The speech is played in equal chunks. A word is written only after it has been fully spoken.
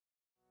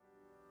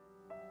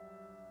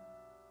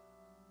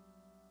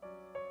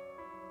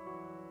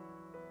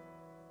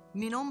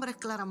Mi nombre es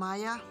Clara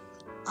Maya.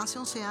 Hace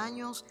 11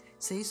 años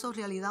se hizo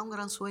realidad un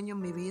gran sueño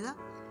en mi vida,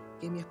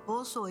 que mi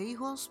esposo e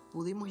hijos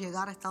pudimos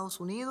llegar a Estados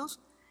Unidos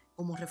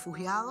como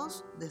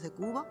refugiados desde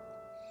Cuba.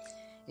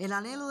 El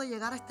anhelo de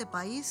llegar a este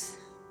país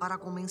para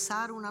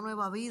comenzar una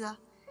nueva vida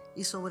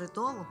y sobre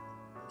todo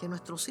que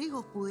nuestros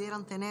hijos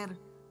pudieran tener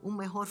un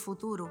mejor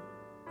futuro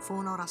fue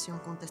una oración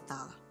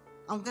contestada.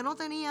 Aunque no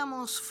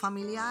teníamos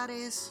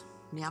familiares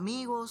ni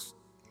amigos,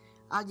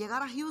 al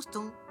llegar a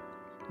Houston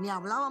ni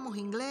hablábamos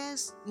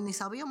inglés y ni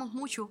sabíamos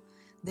mucho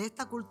de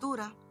esta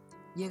cultura,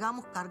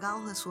 llegamos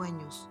cargados de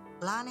sueños,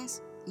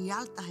 planes y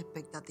altas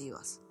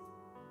expectativas.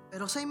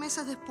 Pero 6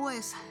 meses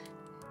después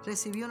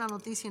recibí una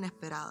noticia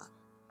inesperada.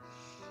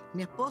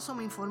 Mi esposo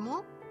me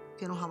informó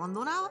que nos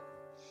abandonaba,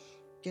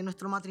 que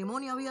nuestro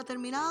matrimonio había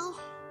terminado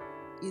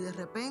y de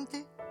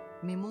repente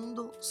mi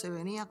mundo se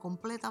venía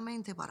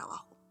completamente para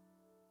abajo.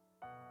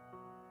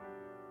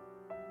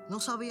 No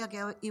sabía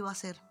qué iba a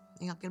hacer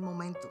en aquel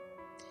momento,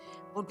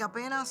 porque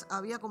apenas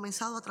había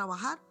comenzado a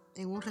trabajar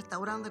en un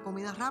restaurante de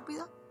comida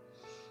rápida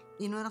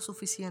y no era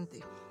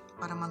suficiente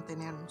para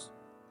mantenernos.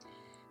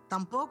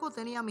 Tampoco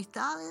tenía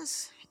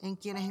amistades en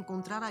quienes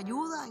encontrar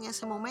ayuda en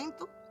ese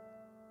momento.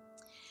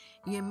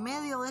 Y en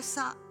medio de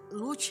esa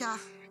lucha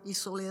y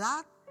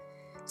soledad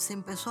se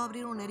empezó a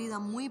abrir una herida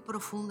muy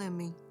profunda en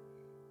mí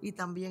y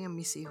también en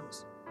mis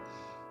hijos.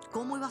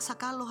 ¿Cómo iba a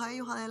sacarlos a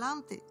ellos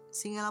adelante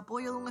sin el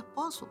apoyo de un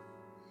esposo?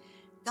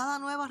 Cada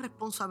nueva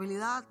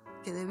responsabilidad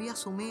que debía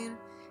asumir,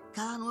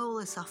 cada nuevo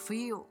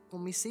desafío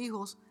con mis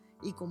hijos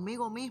y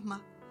conmigo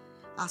misma,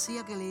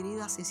 hacía que la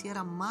herida se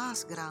hiciera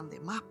más grande,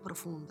 más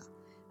profunda.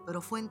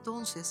 Pero fue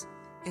entonces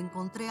que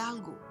encontré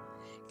algo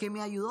que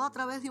me ayudó a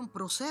través de un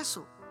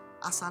proceso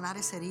a sanar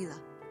esa herida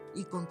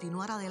y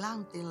continuar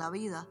adelante en la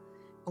vida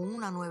con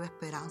una nueva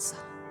esperanza.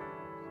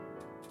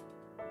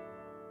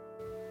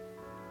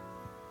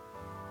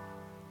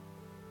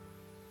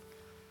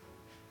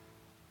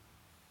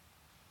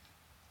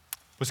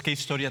 Pues qué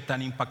historia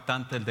tan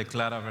impactante el de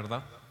Clara,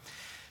 ¿verdad?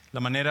 La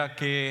manera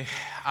que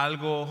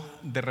algo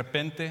de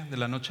repente, de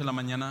la noche a la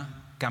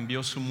mañana,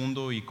 cambió su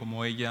mundo y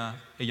como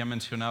ella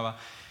mencionaba,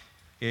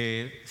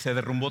 se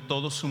derrumbó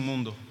todo su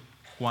mundo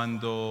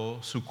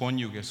cuando su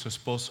cónyuge, su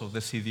esposo,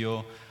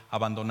 decidió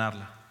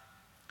abandonarla.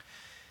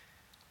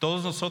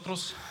 Todos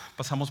nosotros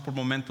pasamos por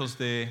momentos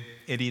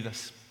de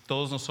heridas.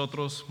 Todos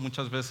nosotros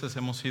muchas veces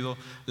hemos sido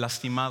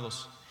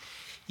lastimados.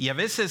 Y a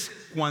veces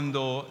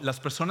cuando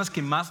las personas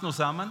que más nos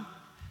aman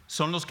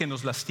son los que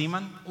nos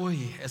lastiman,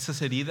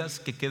 esas heridas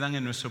que quedan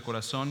en nuestro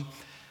corazón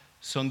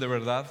son de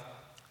verdad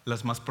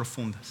las más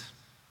profundas.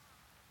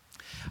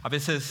 A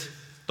veces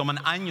toman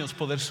años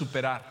poder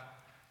superar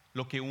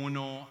lo que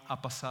uno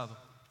ha pasado.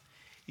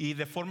 Y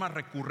de forma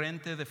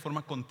recurrente, de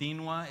forma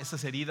continua,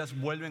 esas heridas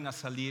vuelven a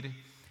salir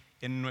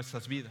en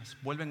nuestras vidas,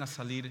 vuelven a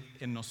salir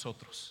en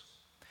nosotros.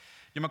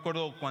 Yo me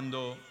acuerdo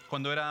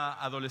cuando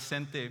era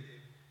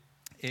adolescente,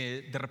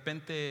 de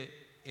repente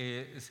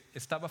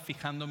estaba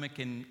fijándome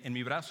que en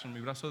mi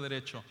brazo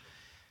derecho,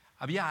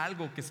 había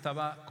algo que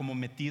estaba como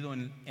metido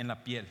en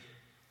la piel.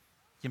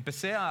 Y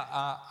empecé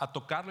a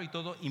tocarlo y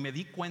todo, y me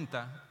di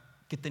cuenta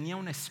que tenía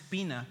una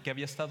espina que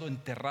había estado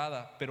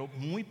enterrada, pero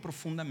muy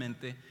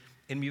profundamente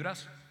en mi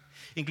brazo.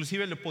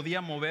 Inclusive le podía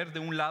mover de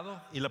un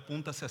lado y la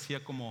punta se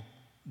hacía como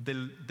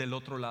del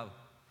otro lado.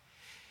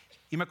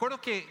 Y me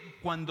acuerdo que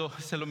cuando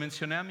se lo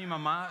mencioné a mi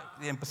mamá,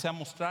 empecé a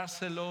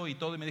mostrárselo y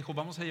todo, y me dijo,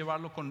 vamos a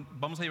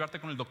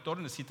llevarte con el doctor,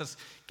 necesitas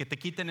que te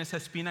quiten esa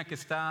espina que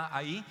está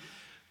ahí.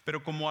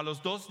 Pero como a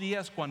los 2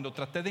 días, cuando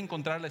traté de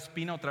encontrar la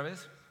espina otra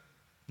vez,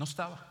 no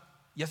estaba.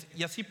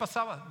 Y así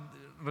pasaba.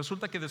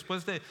 Resulta que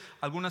después de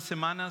algunas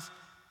semanas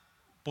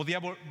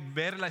podía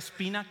ver la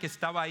espina que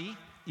estaba ahí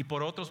y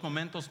por otros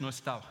momentos no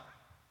estaba.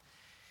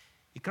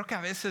 Y creo que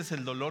a veces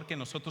el dolor que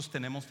nosotros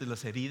tenemos de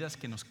las heridas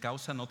que nos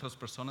causan otras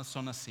personas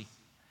son así.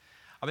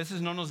 A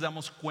veces no nos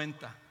damos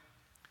cuenta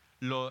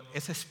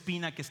esa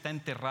espina que está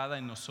enterrada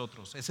en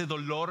nosotros, ese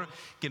dolor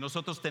que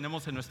nosotros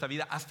tenemos en nuestra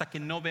vida hasta que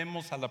no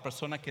vemos a la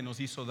persona que nos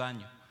hizo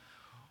daño.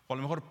 O a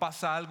lo mejor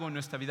pasa algo en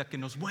nuestra vida que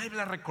nos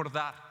vuelve a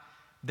recordar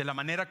de la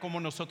manera como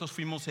nosotros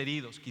fuimos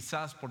heridos,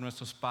 quizás por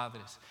nuestros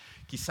padres,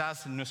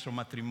 quizás en nuestro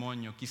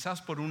matrimonio,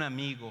 quizás por un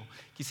amigo,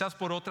 quizás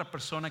por otra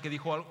persona que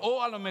dijo algo,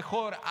 o a lo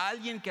mejor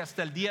alguien que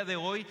hasta el día de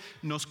hoy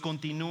nos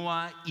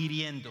continúa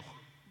hiriendo.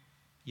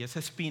 Y esa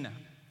espina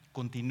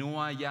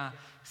continúa ya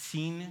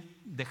sin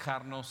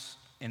dejarnos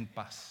en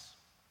paz.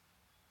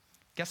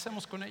 ¿Qué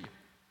hacemos con ello?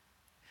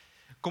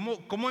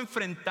 ¿Cómo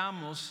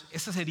enfrentamos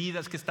esas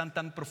heridas que están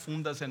tan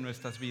profundas en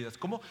nuestras vidas?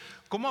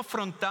 ¿Cómo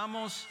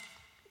afrontamos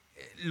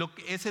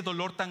ese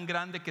dolor tan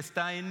grande que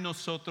está en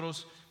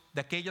nosotros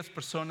de aquellas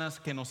personas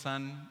que nos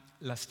han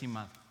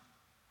lastimado?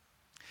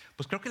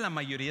 Pues creo que la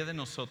mayoría de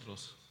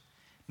nosotros,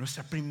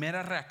 nuestra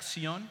primera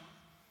reacción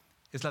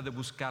es la de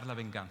buscar la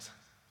venganza.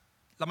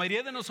 La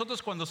mayoría de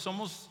nosotros, cuando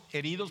somos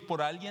heridos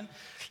por alguien,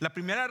 la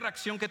primera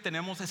reacción que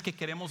tenemos es que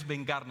queremos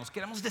vengarnos,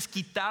 queremos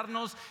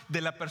desquitarnos de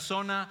la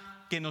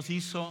persona que nos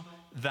hizo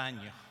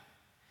daño.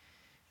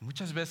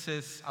 Muchas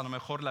veces a lo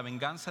mejor la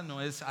venganza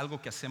no es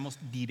algo que hacemos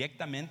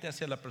directamente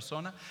hacia la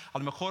persona. A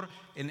lo mejor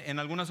en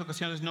algunas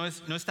ocasiones no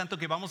es tanto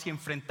que vamos y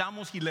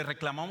enfrentamos y le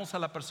reclamamos a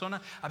la persona.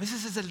 A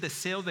veces es el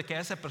deseo de que a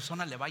esa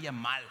persona le vaya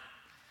mal.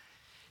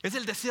 Es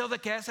el deseo de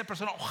que a esa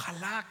persona,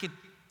 ojalá que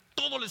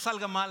todo le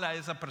salga mal a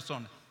esa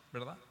persona,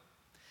 ¿verdad?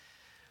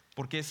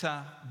 Porque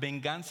esa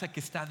venganza que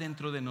está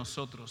dentro de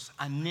nosotros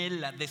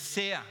anhela,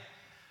 desea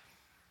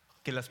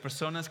que las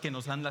personas que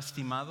nos han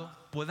lastimado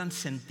puedan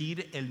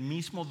sentir el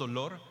mismo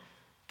dolor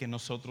que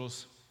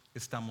nosotros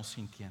estamos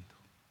sintiendo.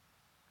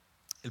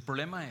 El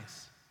problema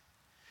es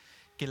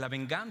que la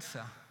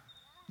venganza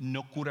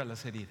no cura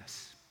las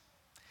heridas.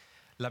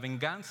 La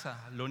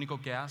venganza lo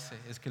único que hace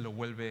es que lo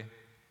vuelve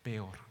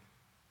peor.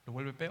 Lo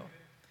vuelve peor.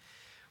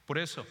 Por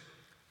eso,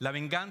 la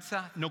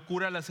venganza no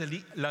cura las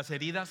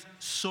heridas,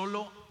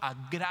 solo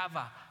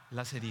agrava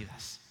las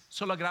heridas.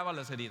 Solo agrava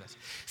las heridas.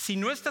 Si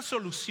nuestra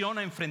solución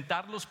a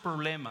enfrentar los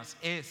problemas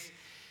es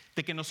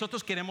de que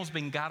nosotros queremos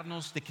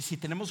vengarnos, de que si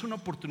tenemos una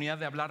oportunidad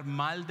de hablar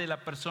mal de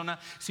la persona,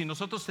 si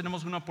nosotros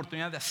tenemos una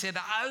oportunidad de hacer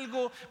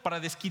algo para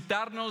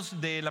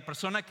desquitarnos de la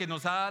persona que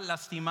nos ha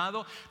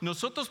lastimado,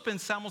 nosotros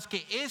pensamos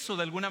que eso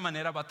de alguna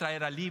manera va a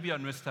traer alivio a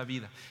nuestra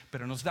vida.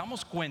 Pero nos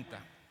damos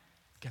cuenta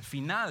que al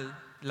final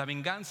la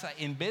venganza,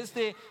 en vez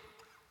de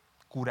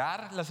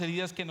curar las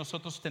heridas que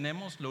nosotros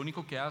tenemos, lo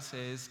único que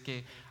hace es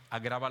que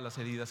agrava las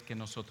heridas que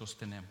nosotros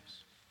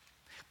tenemos.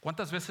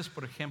 ¿Cuántas veces,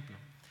 por ejemplo,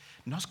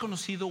 no has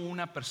conocido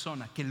una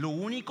persona que lo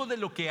único de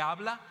lo que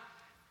habla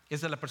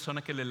es de la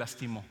persona que le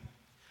lastimó?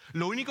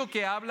 Lo único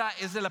que habla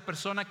es de la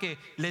persona que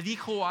le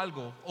dijo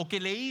algo o que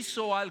le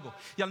hizo algo.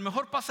 Y a lo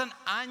mejor pasan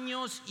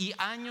años y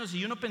años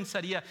y uno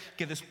pensaría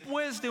que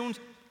después de un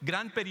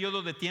gran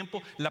periodo de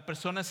tiempo la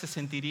persona se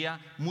sentiría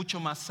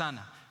mucho más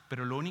sana.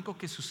 Pero lo único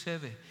que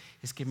sucede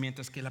es que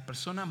mientras que la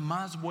persona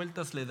más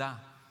vueltas le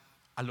da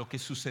a lo que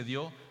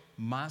sucedió,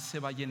 más se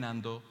va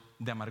llenando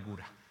de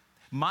amargura,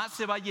 más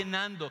se va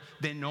llenando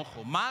de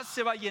enojo, más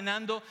se va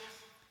llenando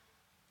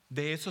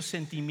de esos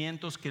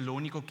sentimientos que lo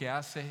único que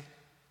hace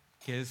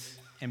que es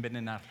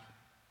envenenarlo.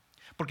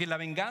 Porque la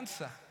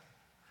venganza,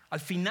 al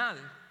final,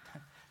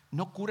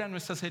 no cura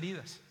nuestras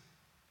heridas.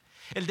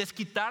 El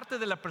desquitarte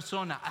de la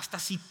persona, hasta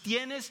si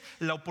tienes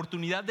la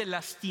oportunidad de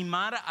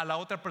lastimar a la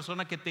otra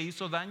persona que te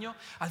hizo daño,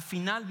 al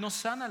final no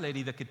sana la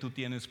herida que tú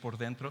tienes por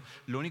dentro.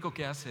 Lo único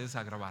que hace es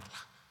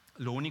agravarla.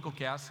 Lo único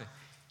que hace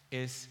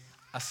es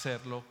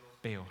hacerlo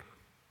peor.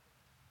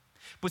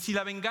 Pues si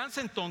la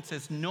venganza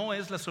entonces no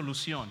es la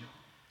solución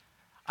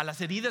a las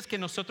heridas que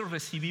nosotros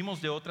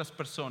recibimos de otras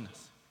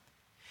personas,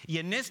 y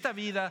en esta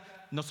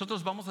vida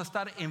nosotros vamos a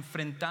estar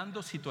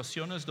enfrentando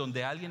situaciones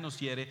donde alguien nos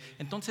hiere,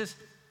 entonces,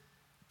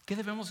 ¿qué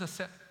debemos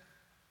hacer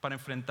para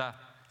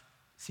enfrentar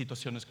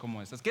situaciones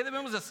como esas? ¿Qué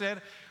debemos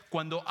hacer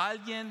cuando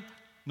alguien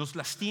nos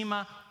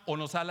lastima o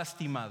nos ha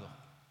lastimado?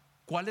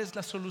 ¿Cuál es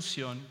la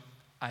solución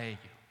a ello?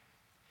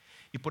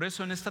 Y por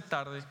eso en esta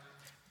tarde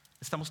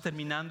estamos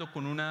terminando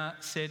con una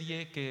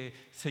serie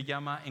que se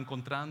llama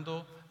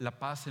Encontrando la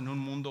paz en un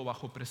mundo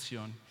bajo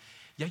presión.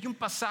 Y hay un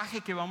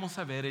pasaje que vamos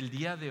a ver el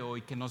día de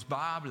hoy que nos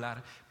va a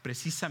hablar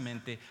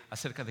precisamente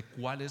acerca de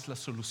cuál es la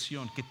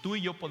solución que tú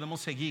y yo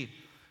podemos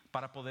seguir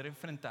para poder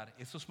enfrentar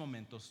esos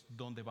momentos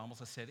donde vamos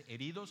a ser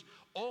heridos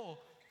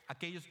o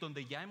aquellos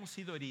donde ya hemos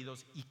sido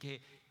heridos y que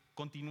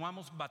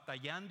continuamos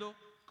batallando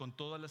con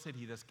todas las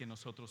heridas que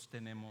nosotros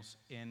tenemos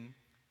en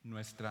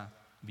nuestra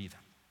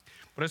vida.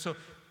 Por eso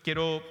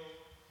quiero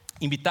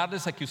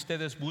invitarles a que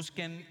ustedes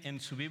busquen en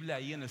su Biblia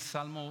ahí en el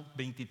Salmo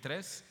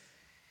 23.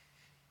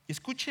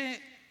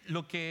 Escuche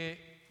lo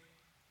que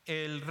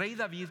el rey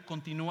David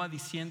continúa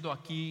diciendo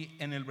aquí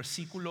en el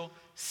versículo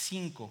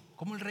 5.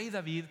 Cómo el rey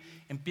David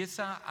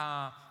empieza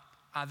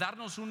a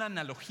darnos una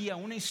analogía,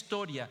 una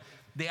historia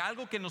de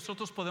algo que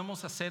nosotros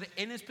podemos hacer,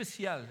 en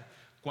especial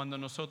cuando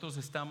nosotros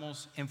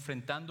estamos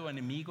enfrentando a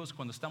enemigos,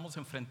 cuando estamos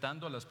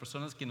enfrentando a las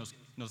personas que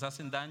nos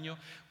hacen daño,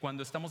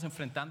 cuando estamos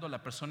enfrentando a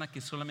la persona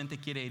que solamente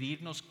quiere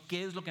herirnos.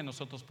 ¿Qué es lo que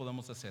nosotros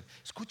podemos hacer?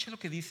 Escuche lo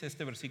que dice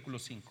este versículo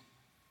 5.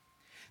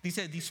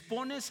 Dice: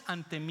 dispones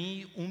ante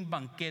mí un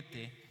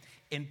banquete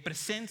en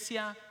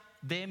presencia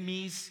de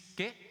mis,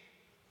 ¿qué?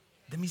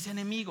 De mis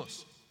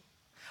enemigos.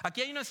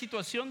 Aquí hay una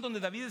situación donde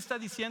David está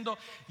diciendo: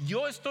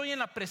 yo estoy en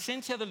la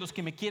presencia de los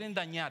que me quieren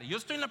dañar, yo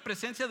estoy en la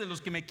presencia de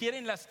los que me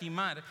quieren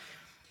lastimar,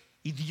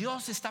 y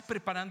Dios está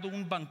preparando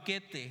un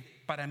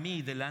banquete para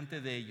mí delante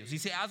de ellos.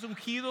 Dice: has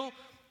ungido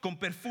con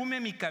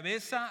perfume mi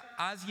cabeza,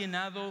 has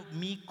llenado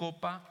mi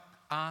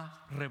copa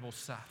a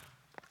rebosar.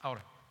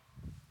 Ahora,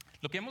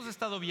 lo que hemos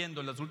estado viendo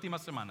en las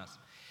últimas semanas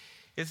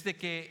es de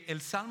que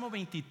el Salmo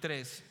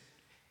 23,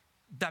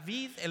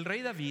 el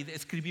rey David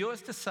escribió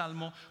este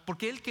salmo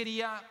porque él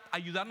quería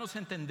ayudarnos a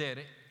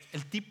entender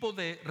el tipo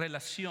de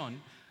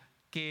relación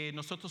que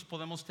nosotros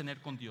podemos tener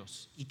con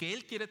Dios y que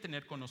Él quiere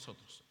tener con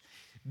nosotros.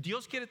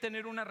 Dios quiere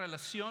tener una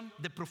relación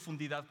de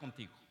profundidad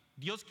contigo.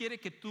 Dios quiere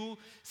que tú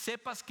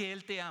sepas que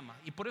Él te ama,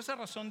 y por esa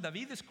razón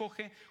David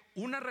escoge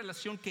una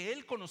relación que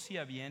él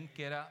conocía bien,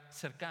 que era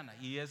cercana,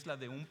 y es la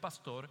de un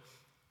pastor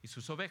y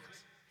sus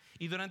ovejas.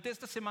 Y durante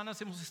estas semanas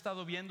hemos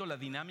estado viendo la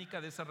dinámica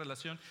de esa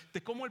relación,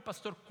 de cómo el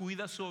pastor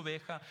cuida su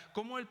oveja,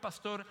 cómo el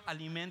pastor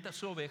alimenta a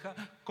su oveja,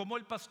 cómo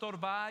el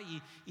pastor va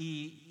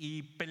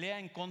y pelea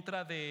en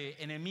contra de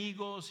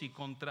enemigos y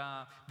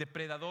contra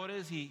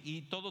depredadores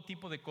y todo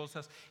tipo de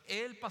cosas.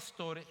 El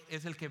pastor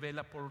es el que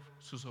vela por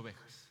sus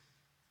ovejas.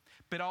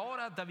 Pero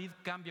ahora David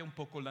cambia un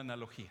poco la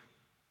analogía.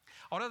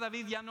 Ahora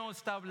David ya no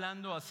está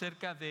hablando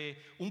acerca de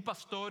un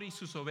pastor y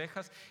sus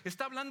ovejas,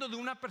 está hablando de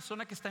una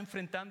persona que está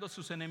enfrentando a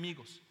sus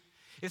enemigos.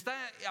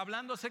 Está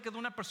hablando acerca de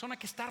una persona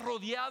que está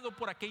rodeado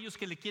por aquellos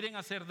que le quieren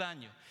hacer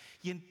daño.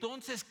 Y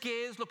entonces,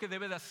 ¿qué es lo que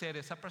debe de hacer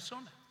esa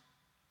persona?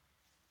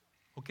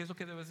 ¿O qué es lo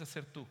que debes de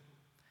hacer tú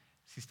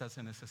si estás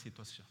en esa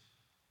situación?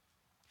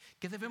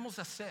 ¿Qué debemos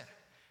hacer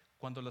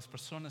cuando las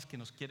personas que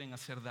nos quieren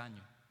hacer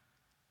daño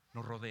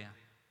nos rodean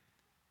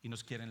y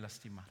nos quieren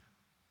lastimar?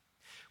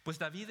 Pues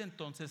David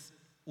entonces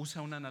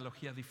usa una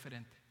analogía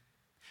diferente.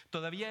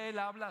 Todavía él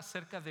habla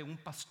acerca de un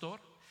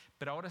pastor,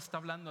 pero ahora está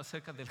hablando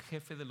acerca del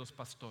jefe de los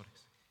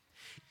pastores.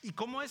 Y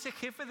como ese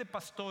jefe de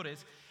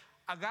pastores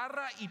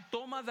agarra y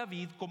toma a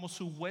David como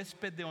su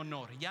huésped de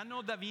honor. Ya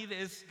no David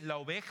es la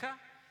oveja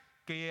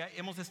que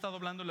hemos estado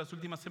hablando en las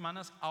últimas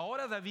semanas.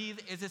 Ahora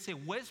David es ese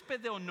huésped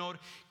de honor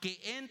que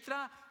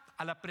entra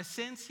a la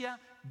presencia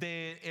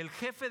del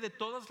jefe de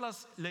todos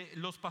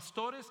los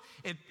pastores,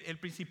 el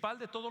principal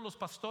de todos los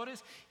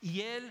pastores,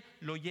 y él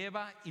lo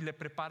lleva y le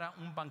prepara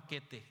un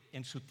banquete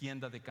en su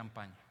tienda de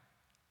campaña.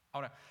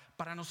 Ahora,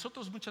 para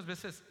nosotros muchas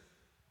veces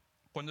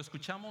cuando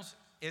escuchamos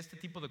este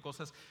tipo de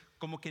cosas,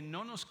 como que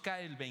no nos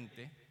cae el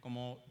 20,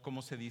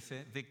 como se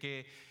dice, de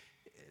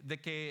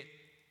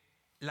que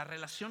la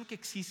relación que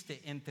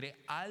existe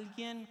entre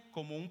alguien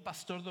como un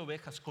pastor de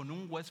ovejas con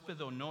un huésped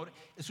de honor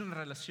es una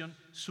relación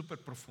súper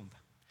profunda.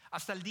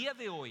 Hasta el día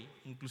de hoy,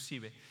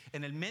 inclusive,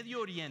 en el Medio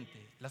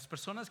Oriente, las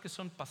personas que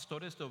son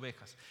pastores de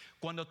ovejas,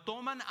 cuando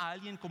toman a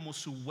alguien como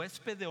su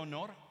huésped de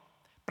honor,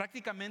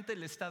 prácticamente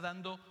le está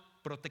dando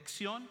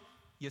protección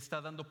y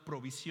está dando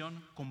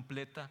provisión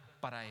completa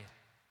para él.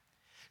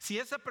 Si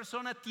esa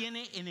persona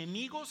tiene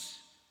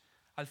enemigos,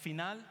 al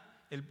final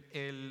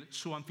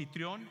su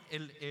anfitrión,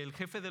 el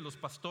jefe de los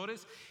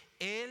pastores,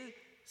 él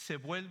se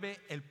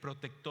vuelve el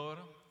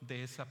protector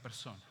de esa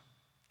persona.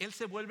 Él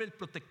se vuelve el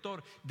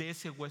protector de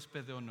ese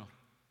huésped de honor.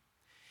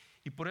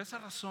 Y por esa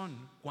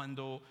razón,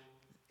 cuando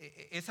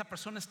esa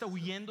persona está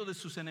huyendo de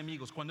sus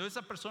enemigos, cuando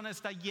esa persona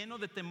está lleno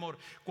de temor,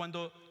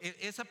 cuando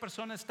esa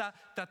persona está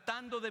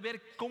tratando de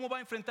ver cómo va a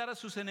enfrentar a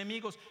sus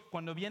enemigos,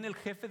 cuando viene el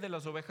jefe de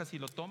las ovejas y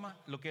lo toma,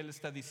 lo que él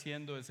está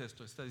diciendo es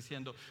esto: está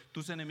diciendo,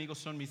 tus enemigos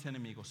son mis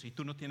enemigos y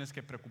tú no tienes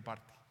que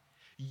preocuparte.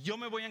 Yo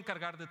me voy a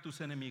encargar de tus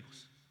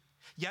enemigos.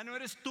 Ya no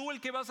eres tú el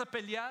que vas a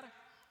pelear,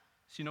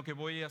 sino que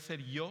voy a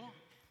ser yo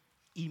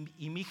y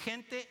mi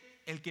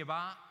gente el que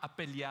va a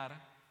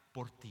pelear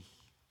por ti.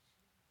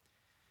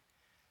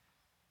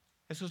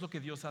 Eso es lo que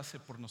Dios hace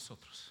por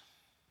nosotros.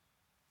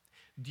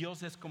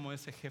 Dios es como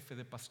ese jefe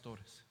de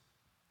pastores.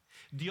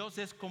 Dios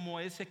es como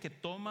ese que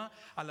toma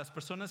a las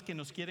personas que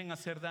nos quieren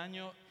hacer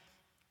daño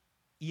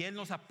y Él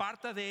nos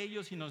aparta de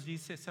ellos y nos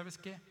dice, ¿sabes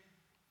qué?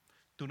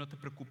 Tú no te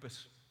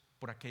preocupes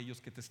por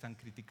aquellos que te están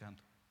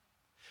criticando.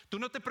 Tú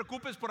no te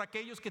preocupes por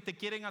aquellos que te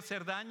quieren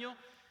hacer daño.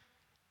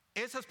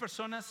 Esas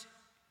personas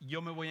yo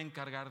me voy a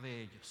encargar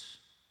de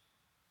ellos.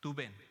 Tú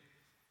ven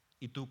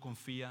y tú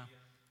confía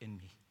en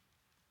mí.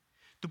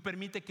 Tú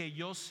permite que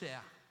yo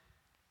sea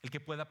el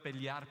que pueda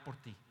pelear por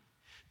ti.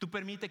 Tú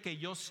permite que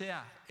yo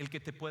sea el que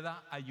te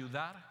pueda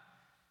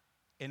ayudar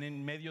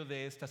en medio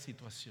de esta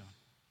situación.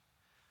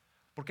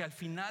 Porque al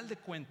final de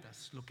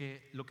cuentas, lo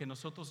que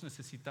nosotros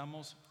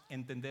necesitamos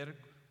entender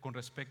con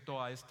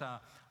respecto a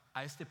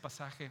este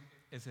pasaje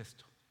es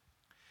esto.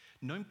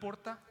 No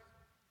importa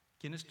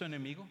quién es tu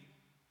enemigo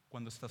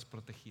cuando estás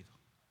protegido.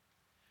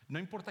 No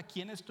importa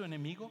quién es tu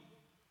enemigo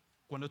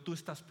cuando tú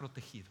estás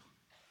protegido.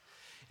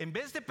 En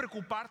vez de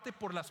preocuparte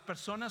por las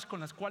personas con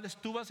las cuales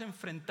tú vas a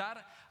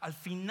enfrentar, al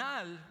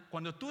final,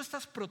 cuando tú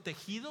estás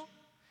protegido,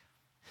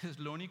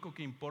 lo único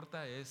que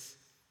importa es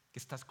que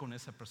estás con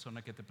esa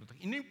persona que te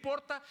protege. Y no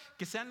importa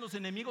que sean los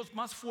enemigos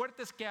más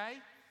fuertes que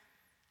hay,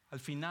 al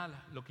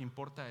final lo que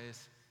importa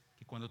es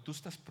que cuando tú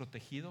estás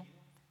protegido,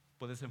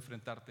 puedes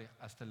enfrentarte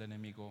hasta el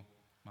enemigo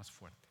más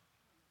fuerte.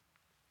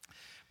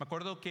 Me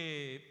acuerdo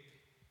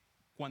que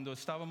cuando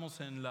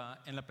estábamos en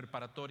la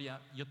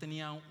preparatoria, yo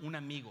tenía un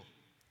amigo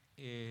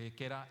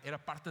que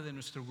era parte de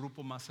nuestro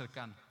grupo más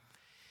cercano.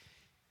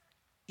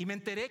 Y me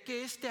enteré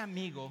que este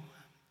amigo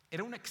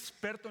era un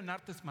experto en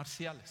artes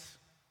marciales.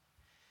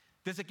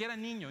 Desde que era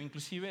niño,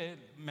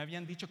 inclusive me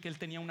habían dicho que él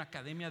tenía una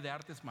academia de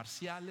artes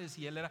marciales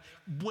y él era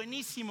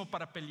buenísimo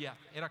para pelear.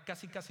 Era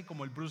casi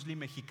como el Bruce Lee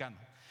mexicano.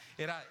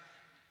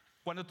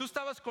 Cuando tú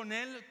estabas con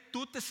él,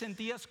 tú te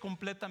sentías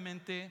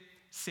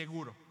completamente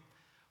seguro,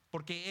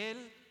 porque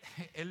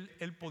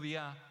él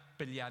podía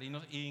pelear.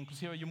 Y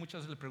inclusive yo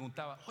muchas veces le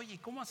preguntaba, oye,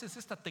 ¿cómo haces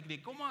esta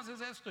técnica? ¿Cómo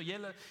haces esto? Y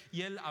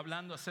él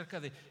hablando acerca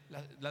de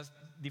las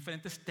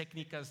diferentes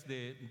técnicas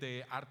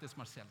de artes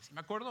marciales. Y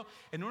me acuerdo,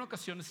 en una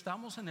ocasión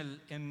estábamos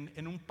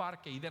en un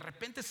parque y de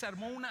repente se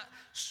armó una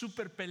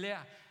super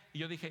pelea y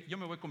yo dije, yo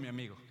me voy con mi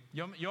amigo.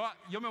 Yo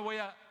me voy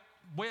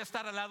a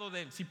estar al lado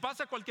de él. Si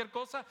pasa cualquier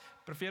cosa,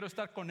 prefiero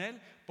estar con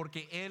él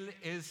porque él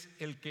es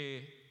el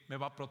que me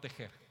va a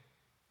proteger.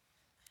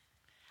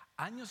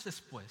 Años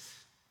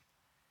después,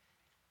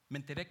 me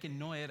enteré que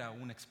no era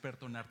un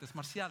experto en artes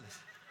marciales.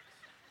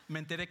 Me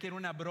enteré que era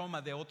una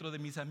broma de otro de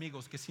mis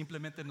amigos que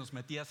simplemente nos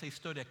metía esa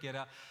historia que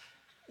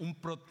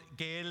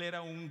él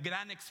era un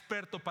gran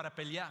experto para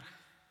pelear.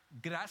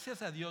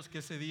 Gracias a Dios que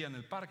ese día en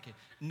el parque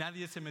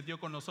nadie se metió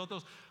con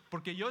nosotros,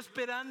 porque yo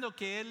esperando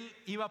que él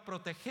iba a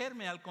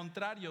protegerme, al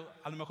contrario,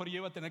 a lo mejor yo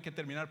iba a tener que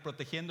terminar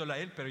protegiéndolo a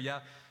él, pero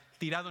ya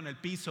tirado en el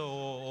piso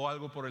o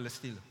algo por el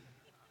estilo.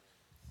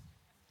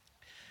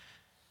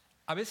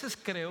 A veces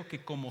creo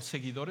que como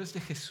seguidores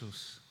de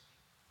Jesús,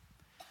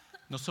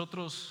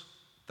 nosotros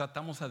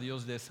tratamos a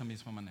Dios de esa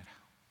misma manera.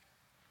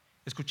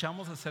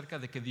 Escuchamos acerca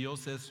de que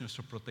Dios es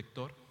nuestro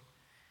protector.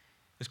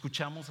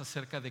 Escuchamos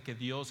acerca de que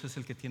Dios es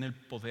el que tiene el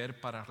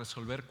poder para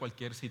resolver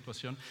cualquier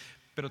situación,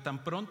 pero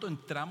tan pronto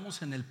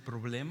entramos en el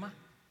problema,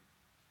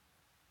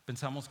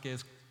 pensamos que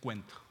es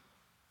cuento,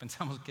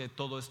 pensamos que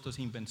todo esto es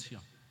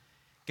invención,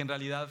 que en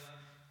realidad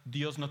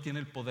Dios no tiene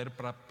el poder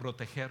para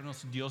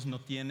protegernos, Dios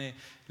no tiene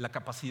la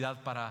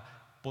capacidad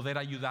para poder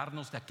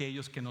ayudarnos de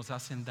aquellos que nos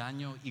hacen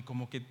daño, y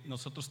como que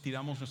nosotros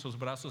tiramos nuestros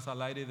brazos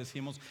al aire y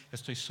decimos,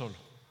 estoy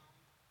solo.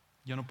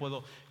 Yo no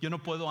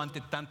puedo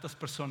ante tantas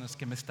personas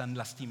que me están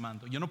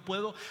lastimando. Yo no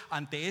puedo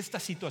ante esta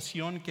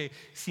situación que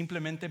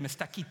simplemente me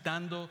está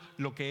quitando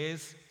lo que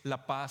es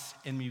la paz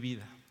en mi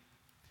vida.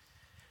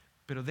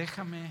 Pero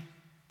déjame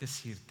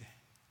decirte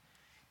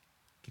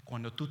que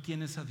cuando tú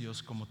tienes a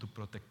Dios como tu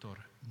protector,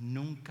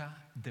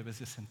 nunca debes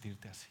de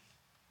sentirte así.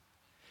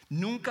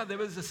 Nunca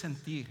debes de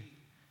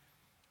sentir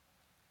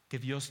que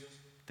Dios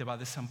te va a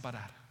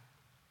desamparar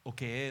o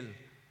que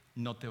Él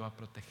no te va a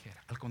proteger.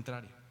 Al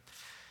contrario.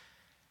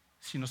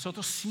 Si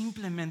nosotros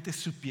simplemente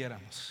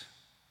supiéramos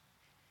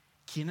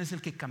quién es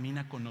el que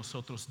camina con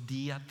nosotros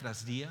día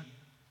tras día,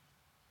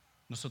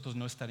 nosotros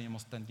no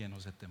estaríamos tan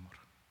llenos de temor.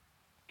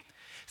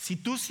 Si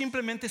tú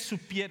simplemente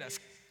supieras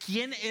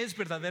quién es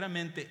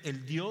verdaderamente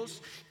el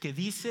Dios que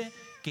dice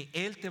que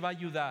Él te va a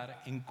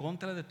ayudar en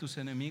contra de tus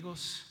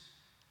enemigos,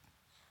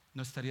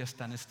 no estarías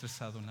tan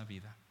estresado en la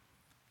vida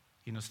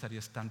y no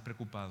estarías tan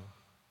preocupado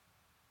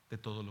de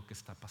todo lo que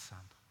está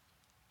pasando.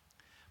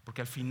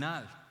 Porque al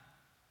final,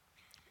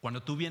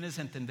 cuando tú vienes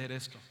a entender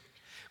esto,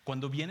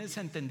 cuando vienes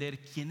a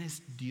entender quién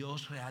es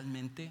Dios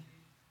realmente,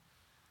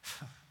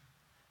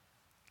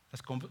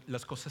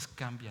 las cosas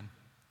cambian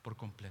por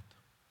completo.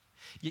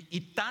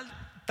 Y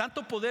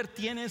tanto poder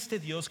tiene este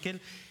Dios que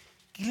él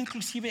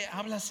inclusive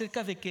habla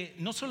acerca de que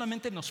no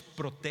solamente nos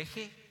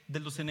protege de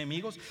los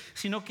enemigos,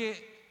 sino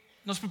que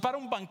nos prepara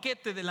un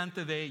banquete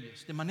delante de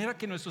ellos, de manera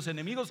que nuestros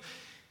enemigos,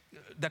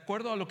 de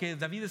acuerdo a lo que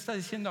David está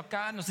diciendo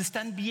acá, nos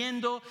están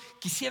viendo,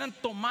 quisieran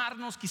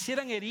tomarnos,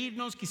 quisieran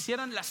herirnos,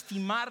 quisieran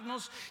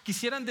lastimarnos,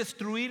 quisieran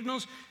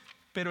destruirnos,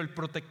 pero el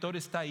protector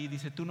está ahí.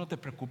 Dice, tú no te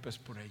preocupes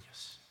por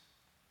ellos,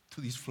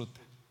 tú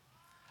disfruta.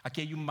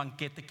 Aquí hay un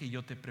banquete que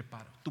yo te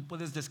preparo. Tú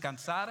puedes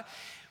descansar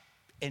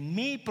en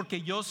mí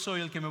porque yo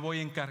soy el que me voy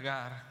a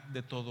encargar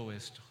de todo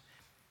esto.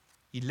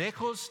 Y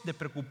lejos de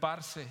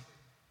preocuparse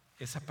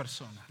esa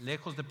persona,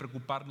 lejos de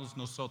preocuparnos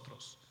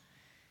nosotros,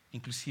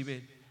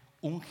 inclusive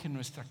unge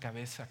nuestra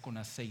cabeza con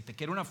aceite,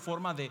 que era una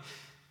forma de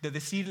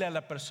decirle a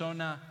la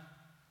persona,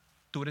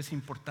 tú eres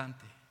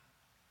importante,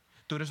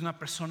 tú eres una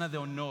persona de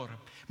honor,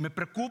 me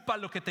preocupa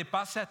lo que te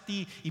pasa a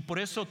ti y por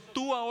eso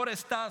tú ahora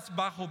estás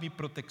bajo mi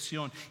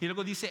protección. Y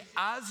luego dice,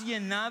 has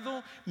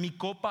llenado mi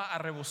copa a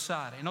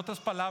rebosar. En otras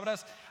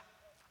palabras,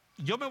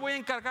 yo me voy a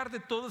encargar de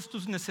todas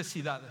tus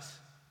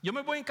necesidades, yo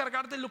me voy a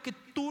encargar de lo que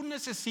tú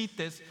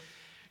necesites,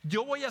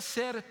 yo voy a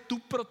ser tu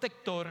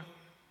protector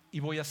y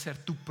voy a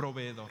ser tu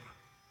proveedor.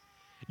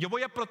 Yo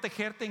voy a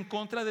protegerte en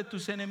contra de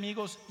tus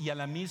enemigos y a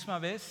la misma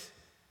vez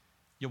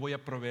yo voy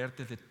a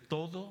proveerte de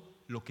todo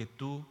lo que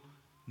tú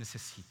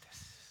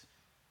necesites.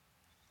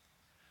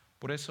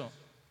 Por eso,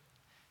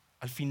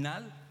 al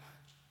final,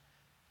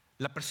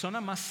 la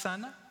persona más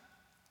sana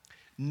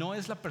no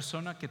es la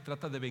persona que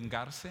trata de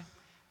vengarse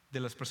de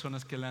las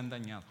personas que le han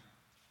dañado.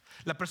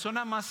 La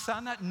persona más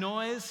sana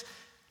no es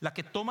la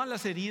que toma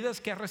las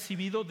heridas que ha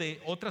recibido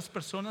de otras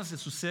personas, de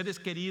sus seres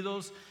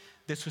queridos,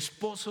 de su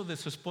esposo, de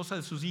su esposa,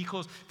 de sus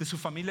hijos, de su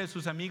familia, de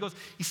sus amigos,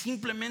 y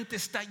simplemente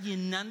está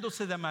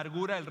llenándose de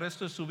amargura el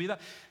resto de su vida.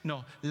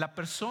 No, la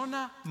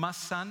persona más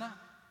sana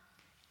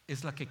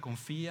es la que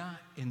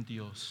confía en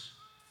Dios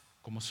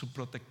como su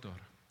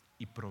protector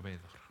y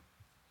proveedor.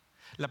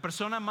 La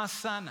persona más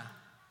sana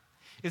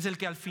es el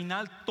que al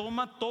final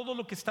toma todo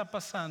lo que está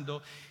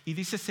pasando y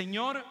dice,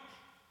 Señor,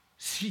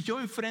 si yo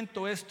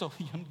enfrento esto,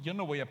 yo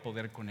no voy a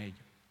poder con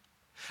ello.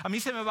 A mí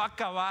se me va a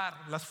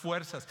acabar las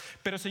fuerzas,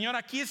 pero Señor,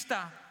 aquí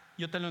está,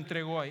 yo te lo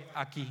entrego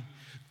aquí.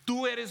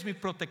 Tú eres mi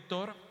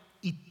protector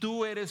y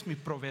tú eres mi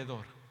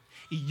proveedor.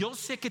 Y yo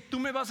sé que tú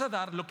me vas a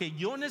dar lo que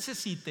yo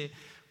necesite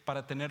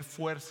para tener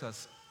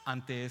fuerzas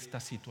ante esta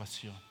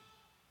situación.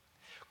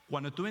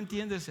 Cuando tú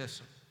entiendes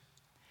eso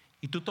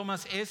y tú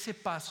tomas ese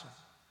paso,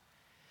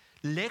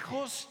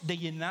 Lejos de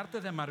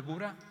llenarte de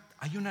amargura,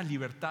 hay una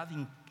libertad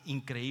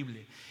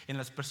increíble en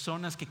las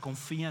personas que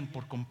confían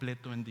por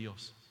completo en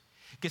Dios.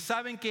 Que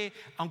saben que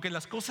aunque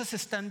las cosas se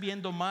están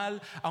viendo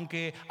mal,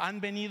 aunque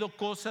han venido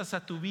cosas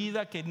a tu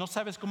vida que no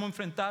sabes cómo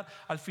enfrentar,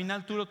 al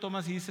final tú lo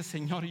tomas y dices: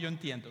 Señor, yo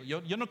entiendo.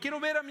 Yo no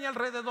quiero ver a mi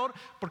alrededor,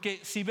 porque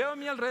si veo a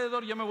mi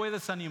alrededor yo me voy a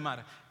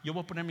desanimar. Yo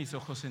voy a poner mis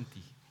ojos en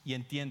ti y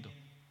entiendo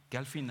que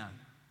al final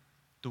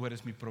tú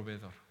eres mi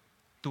proveedor,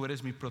 tú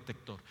eres mi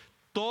protector.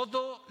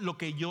 Todo lo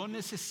que yo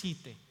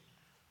necesite,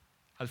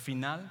 al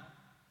final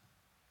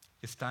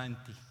está en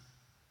ti.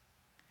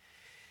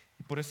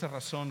 Y por esa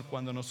razón,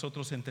 cuando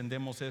nosotros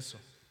entendemos eso,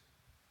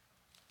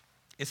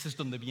 ese es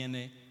donde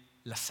viene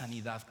la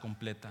sanidad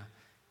completa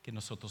que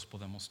nosotros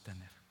podemos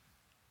tener.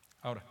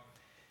 Ahora,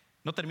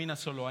 no termina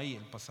solo ahí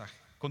el pasaje,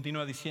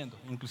 continúa diciendo,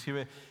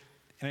 inclusive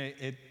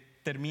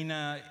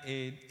termina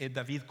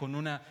David con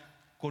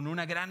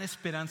una gran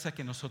esperanza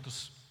que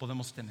nosotros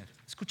podemos tener.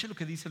 Escuche lo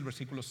que dice el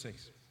versículo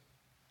 6.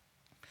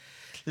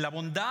 La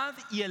bondad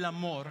y el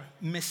amor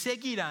me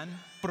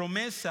seguirán,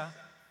 promesa,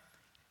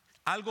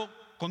 algo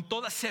con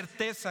toda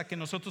certeza que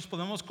nosotros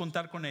podemos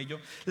contar con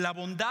ello. La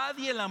bondad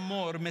y el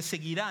amor me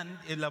seguirán,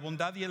 la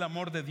bondad y el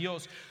amor de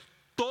Dios,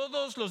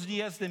 todos los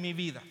días de mi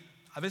vida.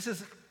 A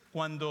veces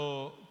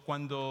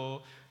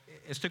cuando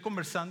estoy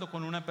conversando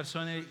con una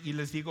persona y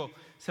les digo: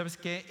 ¿sabes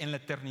qué? En la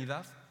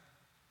eternidad,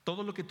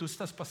 todo lo que tú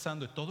estás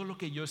pasando y todo lo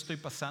que yo estoy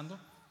pasando,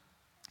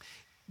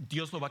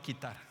 Dios lo va a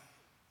quitar.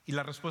 Y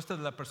la respuesta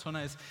de la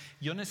persona es: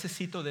 yo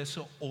necesito de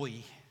eso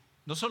hoy.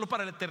 No solo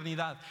para la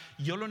eternidad,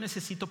 yo lo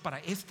necesito para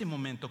este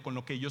momento con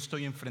lo que yo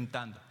estoy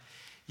enfrentando.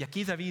 Y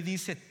aquí David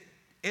dice: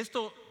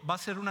 esto va a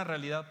ser una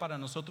realidad para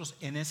nosotros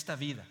en esta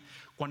vida.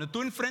 Cuando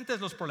tú enfrentes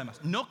los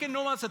problemas, no que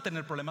no vas a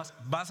tener problemas,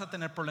 vas a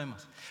tener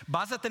problemas.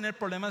 Vas a tener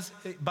problemas,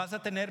 vas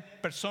a tener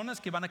personas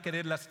que van a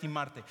querer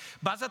lastimarte.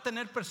 Vas a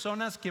tener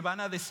personas que van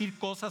a decir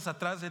cosas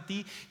atrás de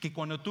ti que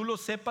cuando tú lo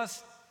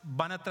sepas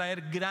van a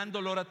traer gran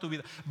dolor a tu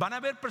vida. Van a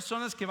haber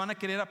personas que van a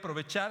querer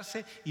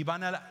aprovecharse y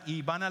van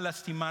a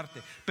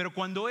lastimarte. Pero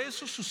cuando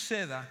eso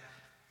suceda,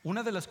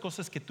 una de las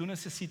cosas que tú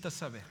necesitas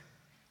saber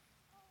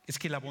es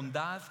que la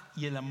bondad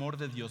y el amor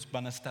de Dios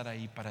van a estar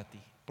ahí para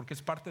ti, porque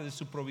es parte de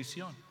su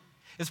provisión.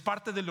 Es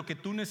parte de lo que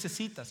tú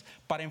necesitas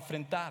para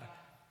enfrentar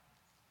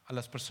a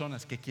las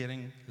personas que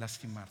quieren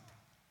lastimarte.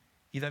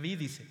 Y David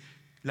dice: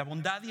 la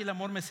bondad y el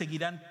amor me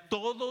seguirán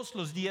todos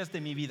los días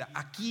de mi vida,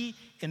 aquí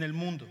en el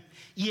mundo,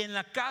 y en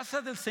la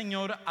casa del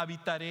Señor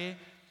habitaré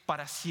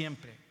para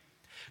siempre.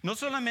 No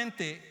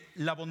solamente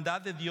la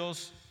bondad de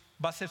Dios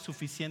va a ser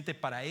suficiente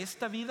para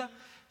esta vida,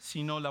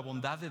 sino la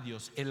bondad de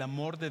Dios, el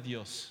amor de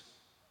Dios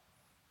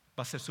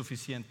va a ser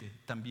suficiente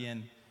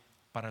también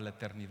para la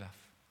eternidad.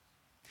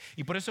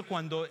 Y por eso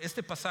cuando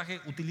este pasaje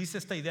utiliza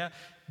esta idea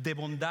de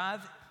bondad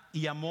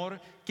y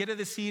amor, quiere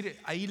decir,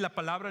 ahí la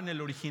palabra en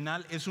el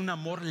original es un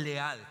amor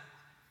leal.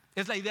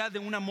 Es la idea de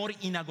un amor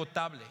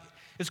inagotable.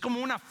 Es como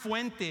una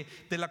fuente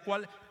de la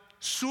cual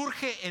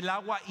surge el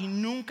agua y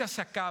nunca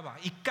se acaba.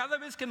 Y cada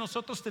vez que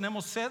nosotros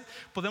tenemos sed,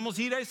 podemos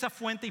ir a esa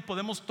fuente y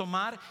podemos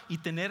tomar y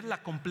tener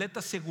la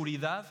completa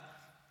seguridad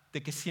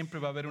de que siempre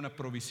va a haber una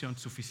provisión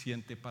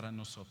suficiente para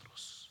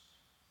nosotros.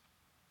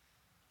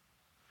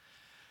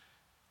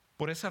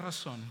 Por esa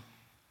razón,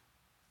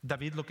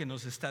 David lo que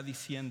nos está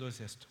diciendo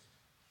es esto: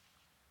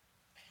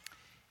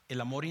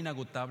 el amor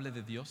inagotable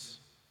de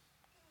Dios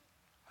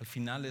al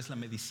final es la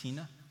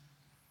medicina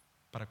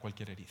para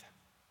cualquier herida.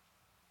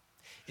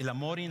 El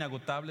amor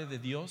inagotable de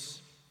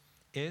Dios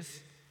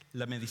es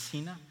la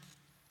medicina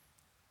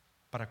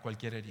para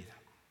cualquier herida.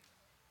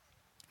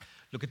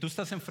 Lo que tú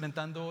estás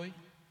enfrentando hoy,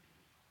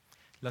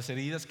 las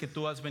heridas que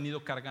tú has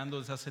venido cargando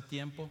desde hace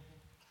tiempo,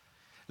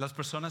 las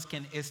personas que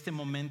en este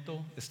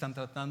momento están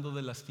tratando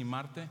de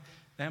lastimarte,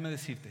 déjame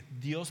decirte,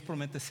 Dios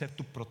promete ser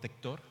tu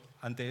protector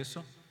ante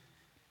eso,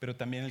 pero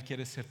también Él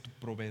quiere ser tu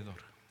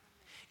proveedor.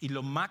 Y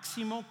lo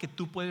máximo que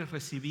tú puedes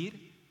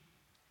recibir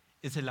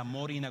es el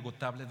amor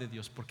inagotable de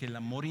Dios, porque el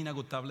amor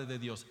inagotable de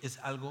Dios es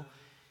algo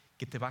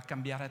que te va a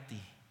cambiar a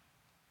ti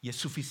y es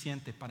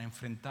suficiente para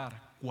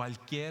enfrentar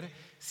cualquier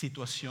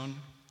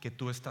situación que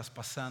tú estás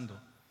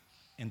pasando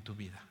en tu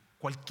vida.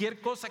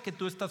 Cualquier cosa que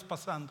tú estás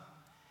pasando,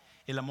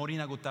 el amor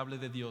inagotable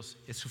de Dios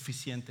es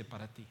suficiente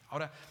para ti.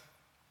 Ahora,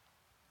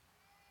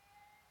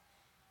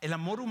 el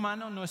amor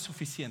humano no es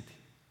suficiente.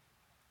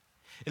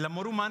 El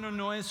amor humano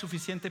no es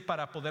suficiente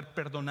para poder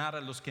perdonar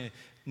a los que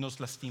nos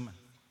lastiman.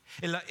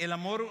 El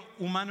amor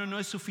humano no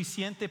es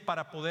suficiente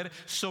para poder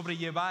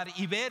sobrellevar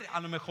y ver a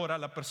lo mejor a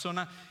la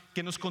persona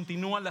que nos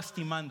continúa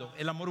lastimando.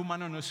 El amor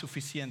humano no es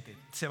suficiente,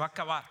 se va a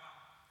acabar.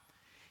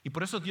 Y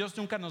por eso Dios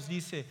nunca nos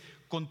dice: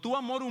 con tu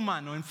amor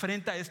humano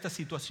enfrenta estas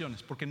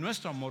situaciones, porque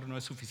nuestro amor no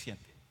es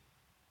suficiente.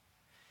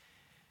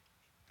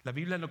 La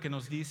Biblia lo que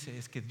nos dice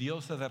es que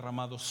Dios ha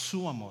derramado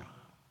su amor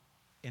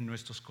en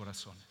nuestros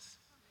corazones.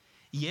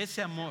 Y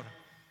ese amor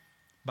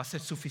va a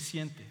ser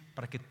suficiente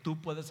para que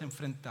tú puedas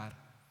enfrentar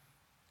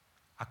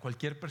a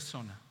cualquier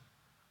persona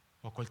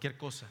o cualquier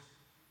cosa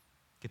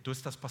que tú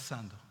estás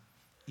pasando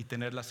y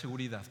tener la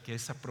seguridad que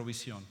esa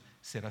provisión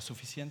será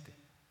suficiente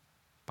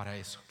para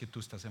eso que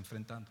tú estás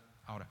enfrentando.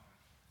 Ahora,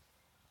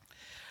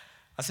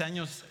 hace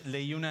años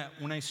leí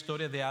una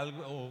historia de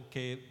algo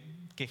que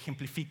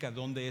ejemplifica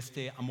donde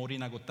este amor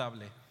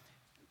inagotable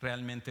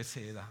realmente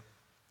se da.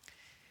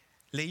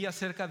 Leí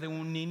acerca de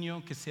un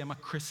niño que se llama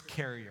Chris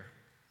Carrier.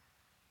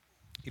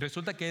 Y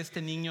resulta que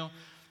este niño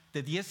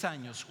de 10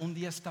 años un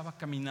día estaba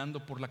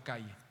caminando por la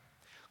calle,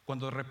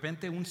 cuando de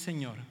repente un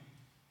señor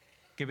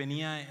que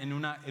venía en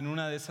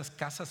una de esas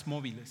casas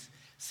móviles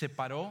se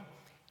paró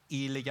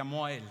y le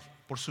llamó a él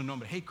por su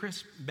nombre. Hey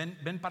Chris,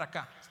 ven para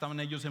acá. Estaban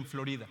ellos en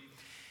Florida.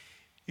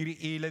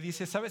 Y le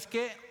dice, ¿sabes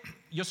qué?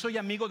 Yo soy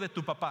amigo de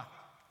tu papá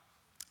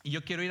y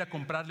yo quiero ir a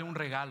comprarle un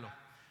regalo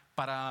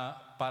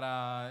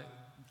para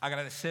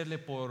agradecerle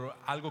por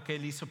algo que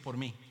él hizo por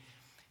mí.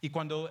 Y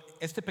cuando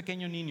este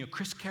pequeño niño,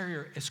 Chris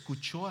Carrier,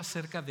 escuchó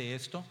acerca de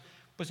esto,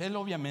 pues él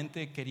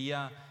obviamente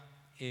quería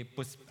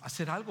pues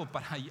hacer algo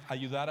para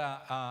ayudar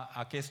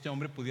a que este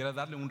hombre pudiera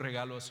darle un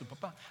regalo a su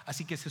papá.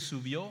 Así que se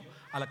subió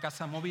a la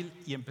casa móvil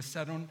y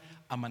empezaron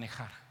a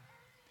manejar.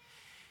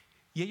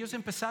 Y ellos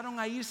empezaron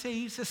a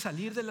irse,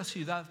 salir de la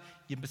ciudad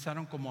y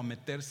empezaron como a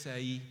meterse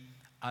ahí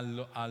a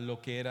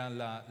lo que era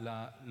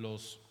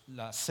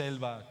la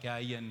selva que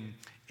hay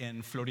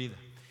en Florida.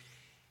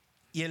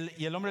 Y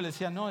el hombre le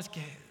decía, no, es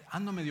que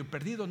ando medio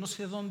perdido, no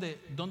sé dónde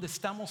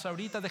estamos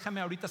ahorita,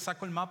 déjame ahorita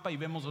saco el mapa y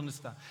vemos dónde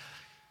está.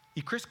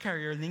 Y Chris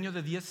Carrier, el niño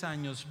de 10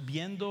 años,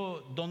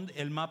 viendo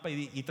el mapa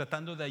y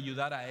tratando de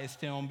ayudar a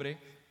este hombre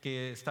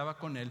que estaba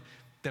con él,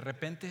 de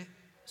repente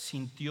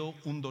sintió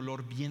un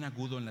dolor bien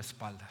agudo en la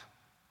espalda.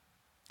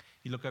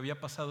 Y lo que había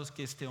pasado es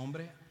que este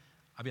hombre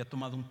había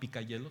tomado un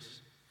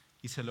picayelos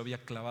y se lo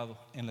había clavado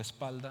en la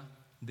espalda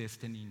de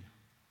este niño.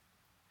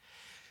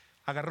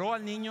 Agarró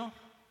al niño,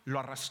 lo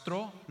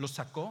arrastró, lo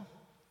sacó,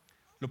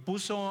 lo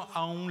puso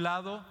a un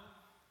lado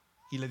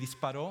y le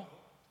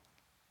disparó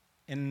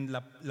en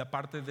la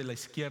parte de la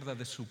izquierda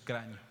de su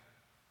cráneo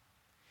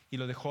y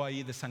lo dejó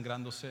ahí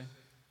desangrándose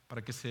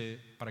para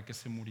que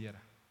se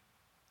muriera.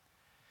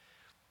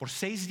 Por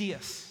 6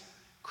 días,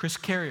 Chris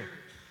Carrier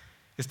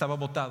estaba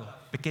botado,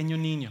 pequeño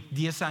niño,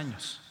 10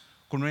 años,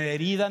 con una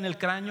herida en el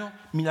cráneo.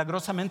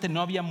 Milagrosamente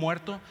no había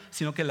muerto,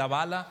 sino que la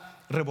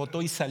bala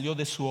rebotó y salió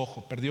de su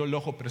ojo. Perdió el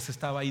ojo, pero se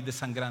estaba ahí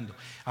desangrando.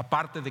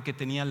 Aparte de que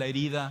tenía la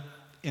herida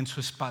en su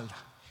espalda.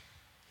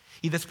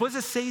 Y después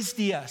de 6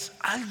 días,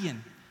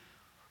 alguien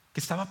que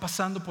estaba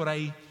pasando por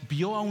ahí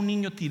vio a un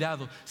niño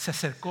tirado, se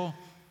acercó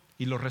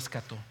y lo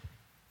rescató.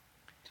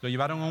 Lo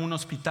llevaron a un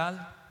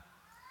hospital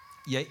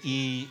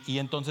y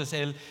entonces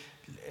él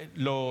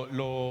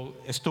lo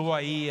estuvo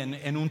ahí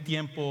en un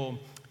tiempo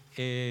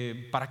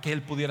para que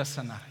él pudiera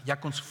sanar, ya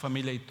con su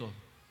familia y todo.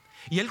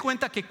 Y él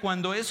cuenta que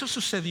cuando eso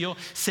sucedió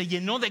se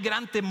llenó de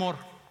gran temor.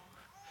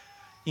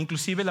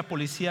 Inclusive la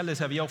policía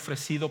les había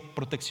ofrecido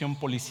protección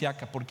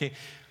policíaca, porque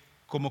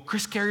como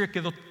Chris Carrier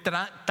quedó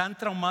tan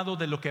traumado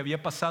de lo que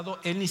había pasado,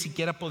 él ni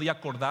siquiera podía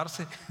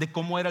acordarse de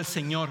cómo era el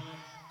Señor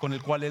con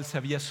el cual él se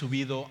había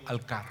subido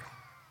al carro.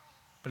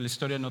 Pero la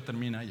historia no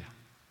termina allá.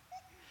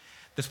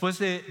 Después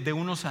de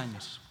unos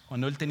años,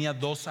 cuando él tenía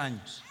 2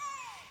 años,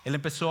 él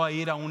empezó a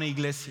ir a una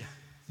iglesia.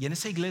 Y en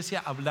esa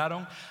iglesia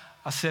hablaron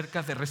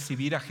acerca de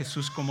recibir a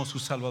Jesús como su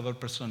Salvador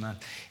personal.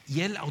 Y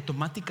él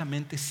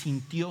automáticamente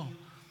sintió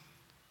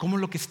cómo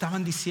lo que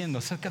estaban diciendo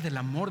acerca del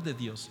amor de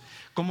Dios,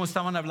 cómo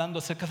estaban hablando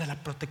acerca de la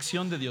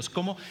protección de Dios,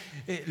 cómo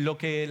lo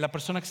que la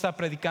persona que estaba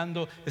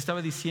predicando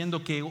estaba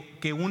diciendo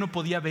que uno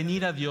podía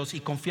venir a Dios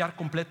y confiar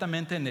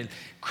completamente en Él.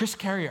 Chris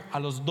Carrier a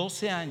los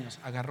 12 años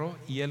agarró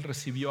y él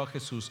recibió a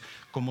Jesús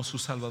como su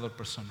Salvador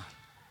personal.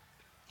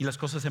 Y las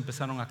cosas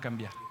empezaron a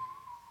cambiar.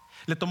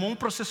 Le tomó un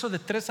proceso de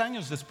 3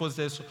 años después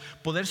de eso,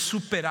 poder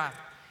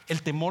superar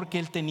el temor que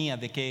él tenía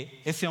de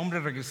que ese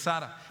hombre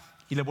regresara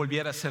y le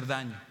volviera a hacer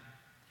daño.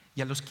 Y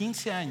a los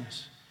 15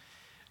 años,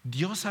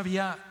 Dios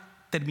había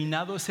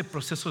terminado ese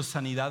proceso de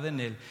sanidad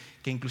en él,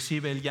 que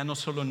inclusive él ya no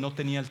solo no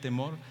tenía el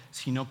temor,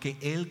 sino que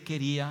él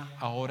quería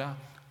ahora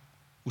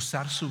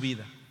usar su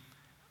vida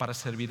para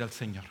servir al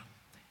Señor.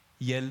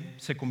 Y él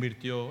se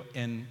convirtió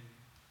en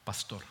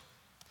pastor.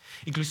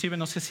 Inclusive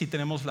no sé si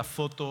tenemos la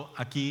foto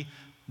aquí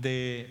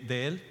de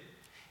él.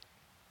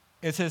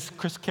 Ese es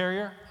Chris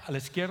Carrier a la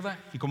izquierda,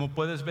 y como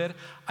puedes ver,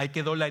 ahí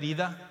quedó la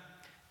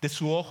herida de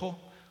su ojo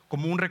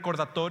como un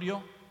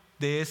recordatorio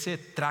de ese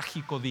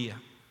trágico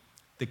día,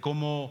 de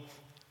cómo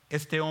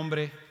este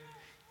hombre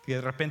que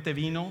de repente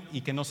vino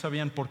y que no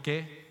sabían por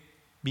qué,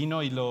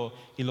 vino y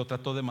lo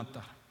trató de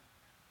matar.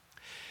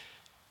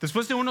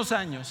 Después de unos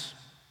años,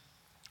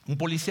 un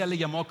policía le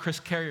llamó a Chris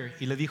Carrier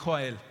y le dijo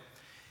a él: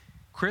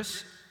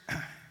 Chris,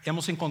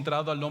 hemos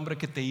encontrado al hombre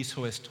que te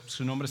hizo esto.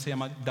 Su nombre se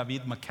llama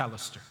David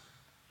McAllister.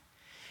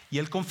 Y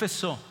él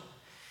confesó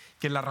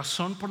que la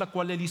razón por la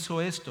cual él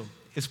hizo esto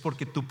es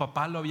porque tu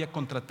papá lo había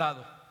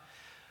contratado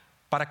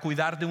para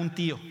cuidar de un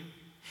tío.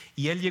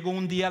 Y él llegó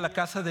un día a la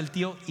casa del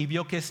tío y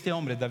vio que este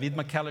hombre, David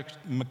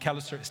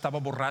McAllister, estaba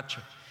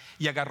borracho.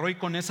 Y agarró y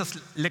con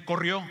esas le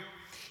corrió.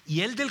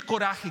 Y él del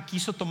coraje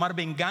quiso tomar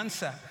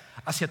venganza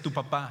hacia tu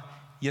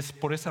papá. Y es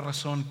por esa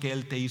razón que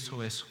él te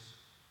hizo eso.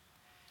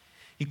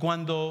 Y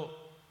cuando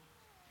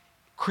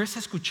Chris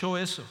escuchó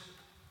eso.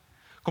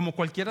 Como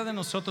cualquiera de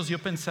nosotros, yo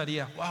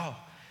pensaría, wow,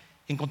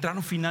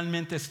 encontraron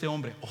finalmente a este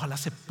hombre. Ojalá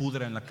se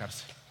pudra en la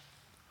cárcel.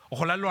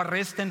 Ojalá lo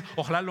arresten,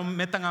 ojalá lo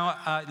metan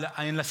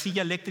en la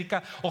silla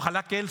eléctrica,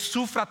 ojalá que él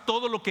sufra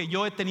todo lo que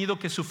yo he tenido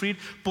que sufrir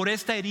por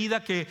esta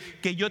herida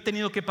que yo he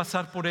tenido que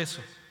pasar por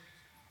eso,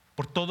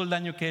 por todo el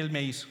daño que él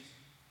me hizo.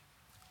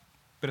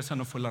 Pero esa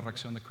no fue la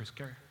reacción de Chris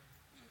Carrier.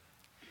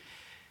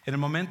 En el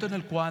momento en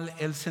el cual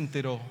él se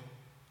enteró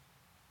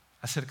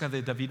acerca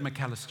de David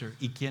McAllister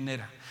y quién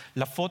era,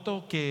 la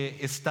foto que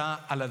está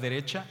a la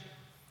derecha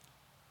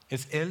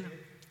es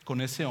él con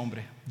ese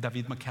hombre,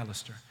 David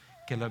McAllister,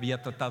 que lo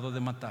había tratado de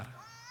matar,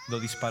 lo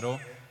disparó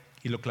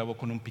y lo clavó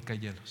con un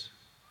picayelos.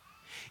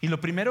 Y lo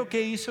primero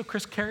que hizo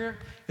Chris Carrier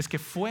es que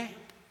fue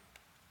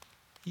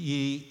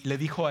y le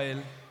dijo a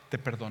él: te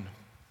perdono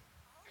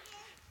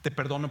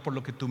por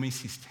lo que tú me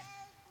hiciste.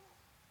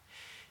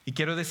 Y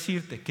quiero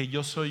decirte que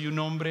yo soy un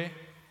hombre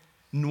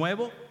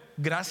nuevo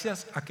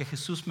gracias a que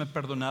Jesús me ha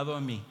perdonado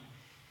a mí,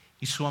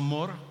 y su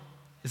amor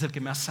es el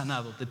que me ha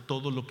sanado de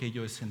todo lo que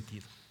yo he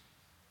sentido.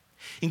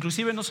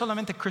 Inclusive no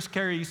solamente Chris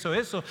Carrier hizo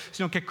eso,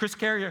 sino que Chris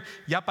Carrier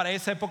ya para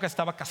esa época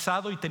estaba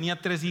casado y tenía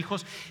 3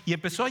 hijos, y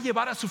empezó a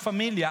llevar a su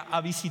familia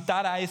a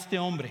visitar a este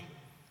hombre,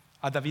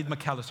 a David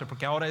McAllister,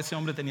 porque ahora ese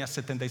hombre tenía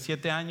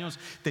 77 años,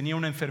 tenía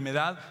una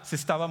enfermedad, se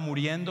estaba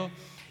muriendo.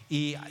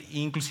 Y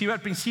inclusive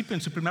al principio,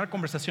 en su primera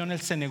conversación, él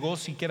se negó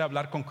siquiera a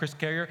hablar con Chris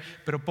Carrier,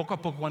 pero poco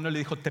a poco, cuando le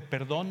dijo: te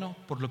perdono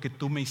por lo que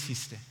tú me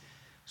hiciste,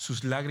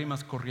 sus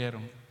lágrimas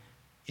corrieron.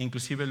 E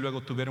inclusive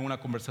luego tuvieron una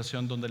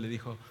conversación donde le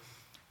dijo: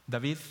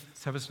 David,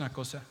 ¿sabes una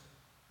cosa?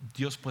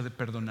 Dios puede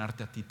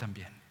perdonarte a ti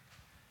también.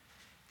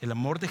 El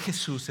amor de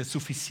Jesús es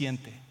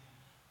suficiente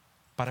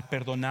para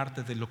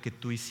perdonarte de lo que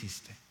tú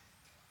hiciste.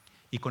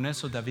 Y con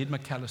eso David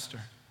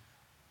McAllister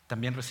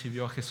también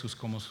recibió a Jesús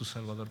como su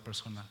Salvador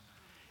personal.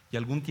 Y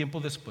algún tiempo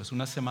después,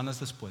 unas semanas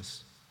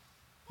después,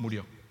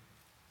 murió.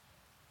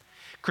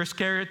 Chris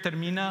Carrier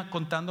termina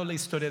contando la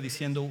historia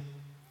diciendo: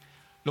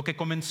 lo que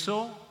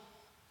comenzó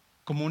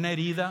como una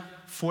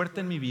herida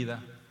fuerte en mi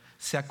vida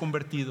se ha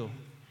convertido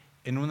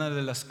en una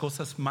de las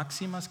cosas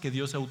máximas que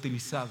Dios ha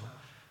utilizado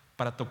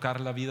para tocar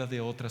la vida de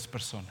otras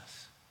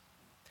personas.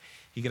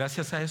 Y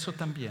gracias a eso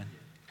también,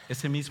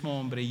 ese mismo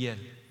hombre y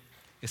él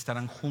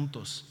estarán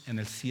juntos en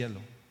el cielo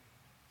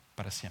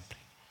para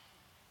siempre.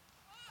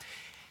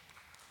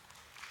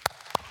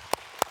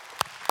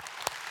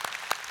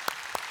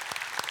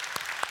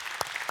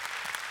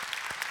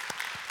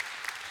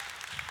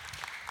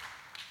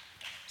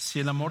 Si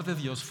el amor de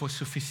Dios fue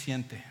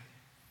suficiente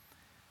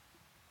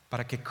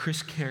para que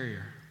Chris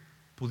Carrier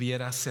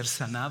pudiera ser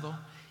sanado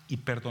y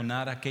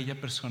perdonar a aquella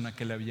persona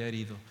que le había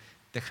herido,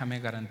 déjame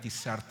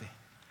garantizarte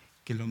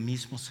que lo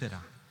mismo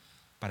será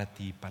para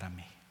ti y para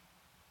mí.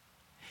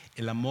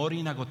 El amor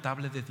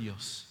inagotable de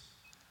Dios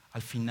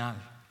al final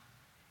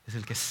es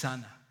el que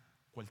sana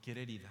cualquier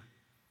herida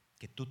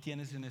que tú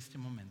tienes en este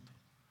momento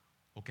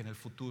o que en el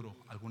futuro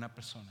alguna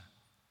persona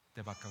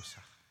te va a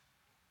causar.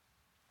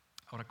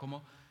 Ahora,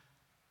 ¿cómo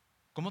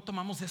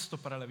tomamos esto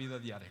para la vida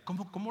diaria?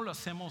 ¿Cómo lo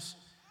hacemos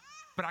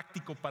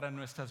práctico para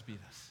nuestras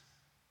vidas?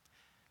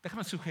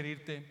 Déjame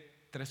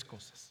sugerirte 3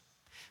 cosas.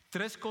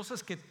 3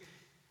 cosas que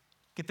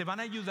te van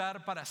a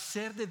ayudar para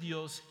ser de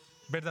Dios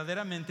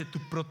verdaderamente tu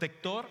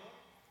protector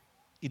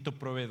y tu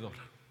proveedor.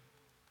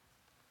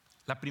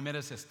 La primera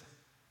es esta: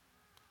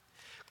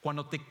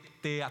 cuando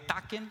te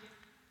ataquen,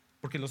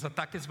 porque los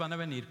ataques van a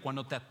venir,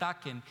 cuando te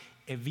ataquen,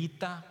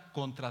 evita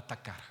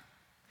contraatacar.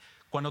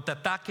 Cuando te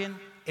ataquen,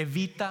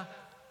 evita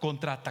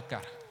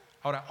contraatacar.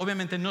 Ahora,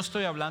 obviamente no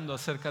estoy hablando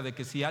acerca de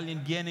que si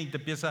alguien viene y te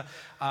empieza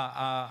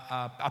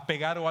a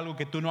pegar o algo,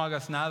 que tú no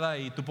hagas nada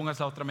y tú pongas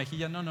la otra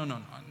mejilla.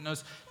 No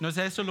es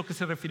a eso lo que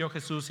se refirió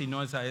Jesús, y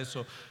no es a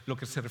eso lo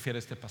que se refiere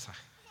este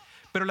pasaje.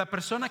 Pero la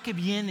persona que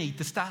viene y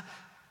te está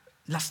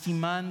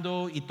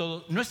lastimando y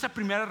todo, nuestra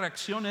primera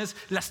reacción es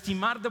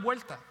lastimar de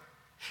vuelta.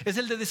 Es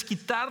el de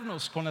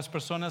desquitarnos con las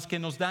personas que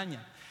nos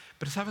dañan.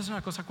 Pero ¿sabes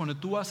una cosa? Cuando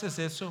tú haces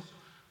eso,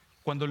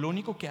 cuando lo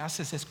único que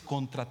haces es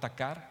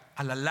contraatacar,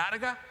 a la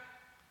larga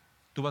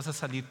tú vas a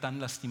salir tan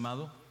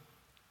lastimado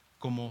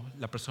como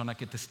la persona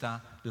que te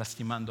está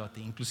lastimando a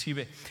ti.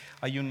 Inclusive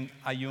hay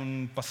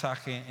un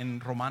pasaje en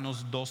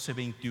Romanos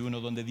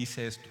 12:21 donde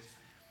dice esto.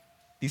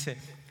 Dice: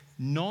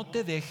 no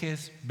te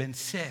dejes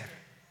vencer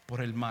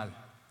por el mal,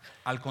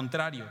 al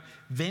contrario,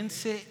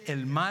 vence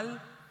el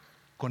mal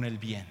con el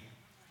bien.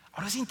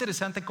 Ahora es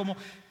interesante cómo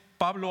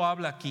Pablo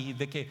habla aquí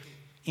de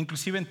que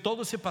inclusive en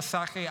todo ese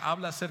pasaje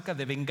habla acerca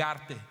de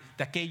vengarte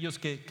de aquellos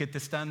que te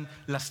están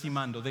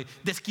lastimando, de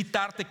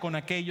desquitarte con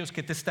aquellos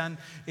que te están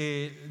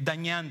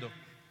dañando.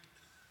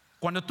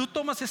 Cuando tú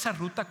tomas esa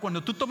ruta,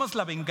 cuando tú tomas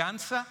la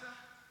venganza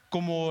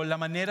como la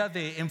manera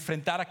de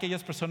enfrentar a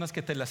aquellas personas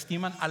que te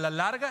lastiman, a la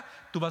larga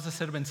tú vas a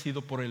ser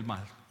vencido por el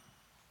mal.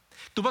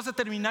 Tú vas a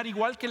terminar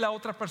igual que la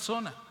otra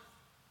persona.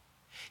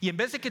 Y en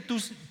vez de que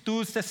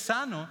tú estés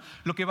sano,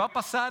 lo que va a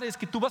pasar es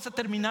que tú vas a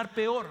terminar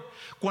peor.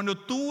 Cuando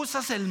tú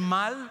usas el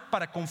mal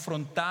para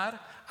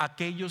confrontar a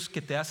aquellos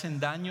que te hacen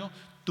daño,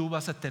 tú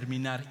vas a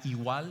terminar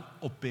igual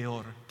o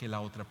peor que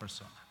la otra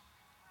persona.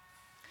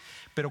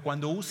 Pero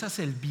cuando usas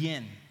el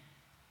bien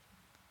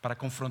para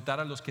confrontar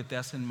a los que te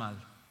hacen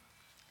mal,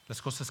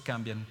 las cosas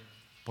cambian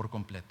por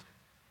completo.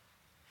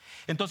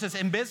 Entonces,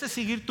 en vez de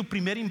seguir tu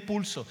primer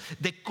impulso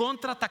de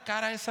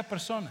contraatacar a esa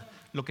persona,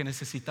 lo que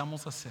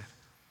necesitamos hacer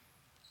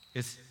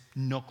es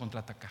no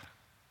contraatacar.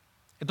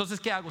 Entonces,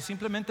 ¿qué hago?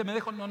 ¿Simplemente me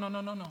dejo?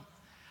 No.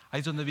 Ahí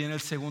es donde viene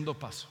el segundo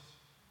paso.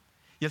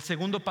 Y el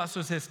segundo paso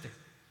es este: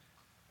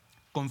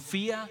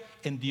 confía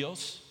en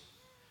Dios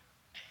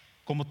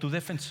como tu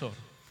defensor,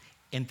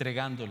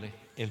 entregándole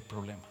el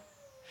problema.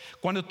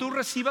 Cuando tú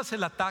recibas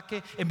el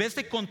ataque, en vez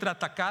de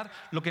contraatacar,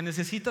 lo que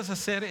necesitas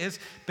hacer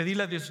es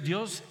pedirle a Dios: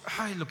 Dios,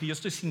 lo que yo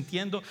estoy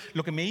sintiendo,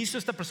 lo que me hizo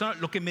esta persona,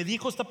 lo que me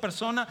dijo esta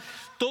persona,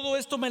 todo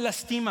esto me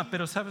lastima,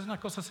 pero ¿sabes una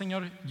cosa,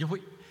 Señor? Yo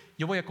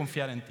voy a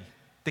confiar en ti,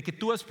 de que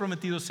tú has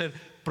prometido ser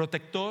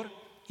protector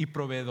y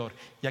proveedor.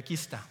 Y aquí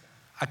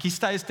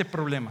está este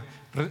problema,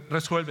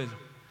 resuélvelo.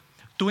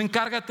 Tú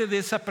encárgate de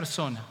esa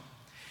persona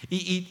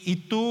y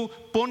tú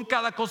pon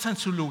cada cosa en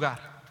su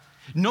lugar.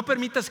 No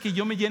permitas que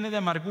yo me llene de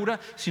amargura,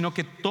 sino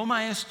que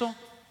toma esto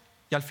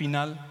y al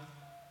final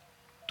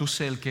tú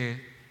sé el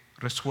que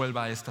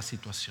resuelva esta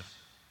situación.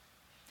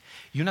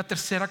 Y una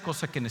tercera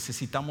cosa que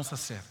necesitamos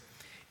hacer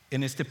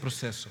en este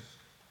proceso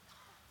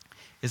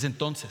es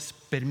entonces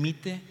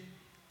permite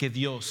que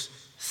Dios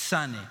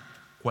sane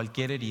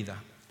cualquier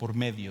herida por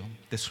medio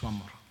de su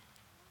amor.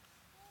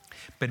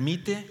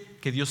 Permite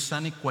que Dios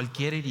sane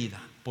cualquier herida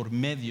por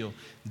medio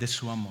de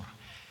su amor.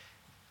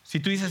 Si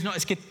tú dices: no,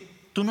 es que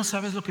tú no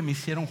sabes lo que me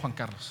hicieron, Juan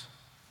Carlos.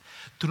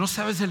 Tú no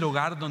sabes el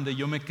hogar donde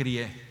yo me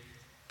crié.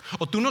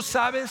 O tú no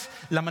sabes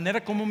la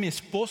manera como mi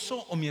esposo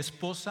o mi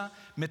esposa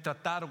me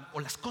trataron,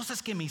 o las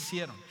cosas que me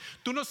hicieron.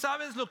 Tú no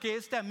sabes lo que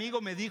este amigo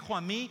me dijo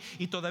a mí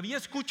y todavía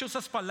escucho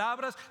esas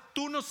palabras.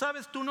 Tú no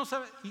sabes.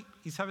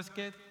 Y ¿sabes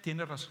qué?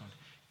 Tienes razón.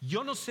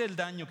 Yo no sé el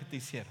daño que te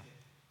hicieron.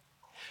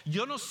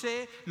 Yo no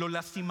sé lo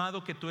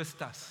lastimado que tú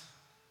estás.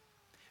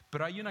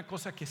 Pero hay una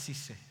cosa que sí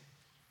sé.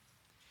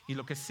 Y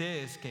lo que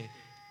sé es que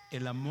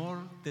el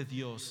amor de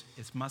Dios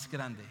es más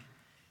grande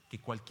que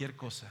cualquier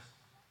cosa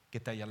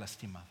que te haya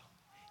lastimado.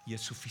 Y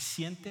es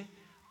suficiente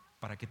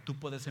para que tú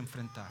puedas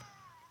enfrentar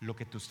lo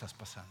que tú estás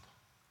pasando.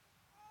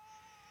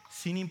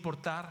 Sin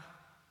importar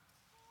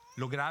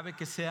lo grave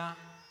que sea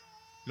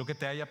lo que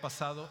te haya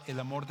pasado, el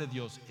amor de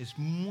Dios es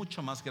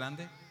mucho más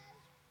grande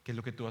que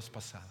lo que tú has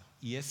pasado.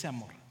 Y ese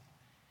amor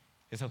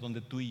es a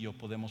donde tú y yo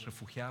podemos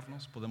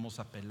refugiarnos, podemos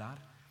apelar,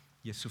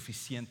 y es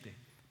suficiente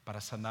para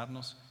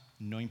sanarnos,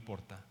 no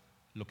importa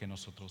lo que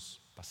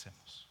nosotros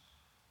pasemos.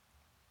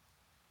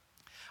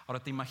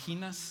 Ahora, ¿te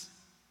imaginas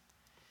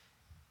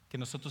que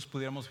nosotros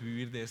pudiéramos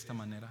vivir de esta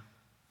manera?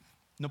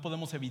 No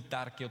podemos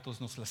evitar que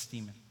otros nos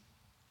lastimen,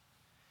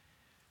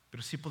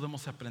 pero sí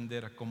podemos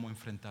aprender a cómo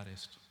enfrentar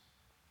esto.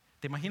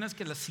 ¿Te imaginas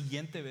que la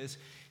siguiente vez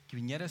que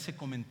viniera ese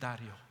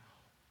comentario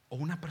o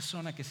una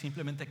persona que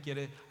simplemente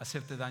quiere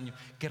hacerte daño,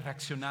 que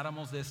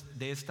reaccionáramos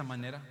de esta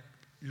manera?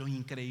 Lo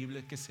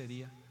increíble que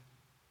sería.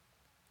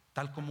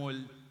 Tal como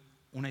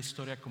una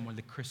historia como el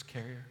de Chris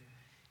Carrier.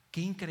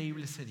 Qué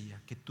increíble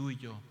sería que tú y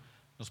yo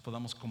nos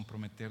podamos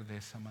comprometer de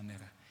esa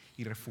manera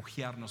y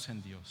refugiarnos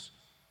en Dios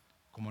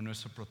como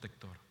nuestro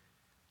protector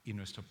y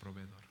nuestro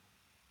proveedor.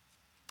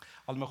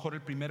 A lo mejor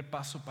el primer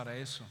paso para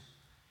eso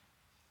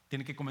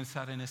tiene que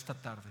comenzar en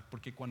esta tarde,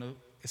 porque cuando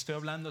estoy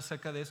hablando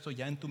acerca de esto,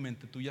 ya en tu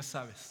mente tú ya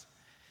sabes,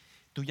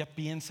 tú ya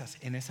piensas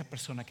en esa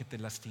persona que te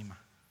lastima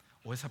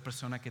o esa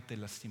persona que te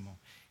lastimó.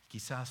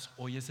 Quizás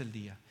hoy es el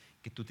día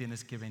que tú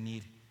tienes que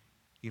venir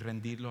y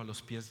rendirlo a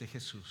los pies de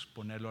Jesús,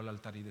 ponerlo al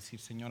altar y decir: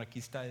 Señor, aquí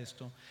está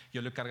esto,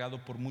 yo lo he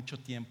cargado por mucho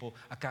tiempo,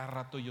 a cada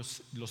rato yo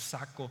lo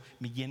saco,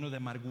 me lleno de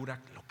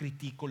amargura, lo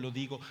critico, lo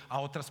digo a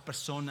otras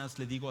personas,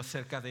 le digo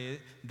acerca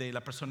de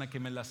la persona que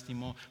me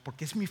lastimó,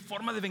 porque es mi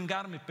forma de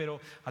vengarme, pero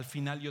al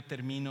final yo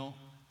termino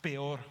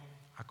peor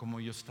a como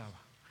yo estaba.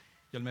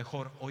 Y a lo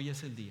mejor hoy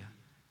es el día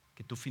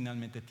que tú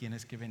finalmente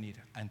tienes que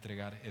venir a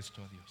entregar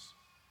esto a Dios.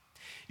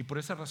 Y por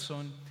esa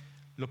razón,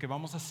 lo que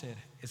vamos a hacer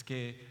es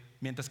que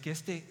mientras que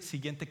este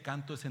siguiente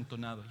canto es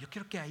entonado, yo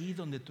quiero que ahí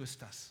donde tú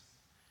estás,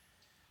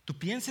 tú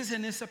pienses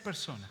en esa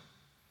persona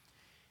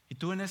y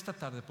tú en esta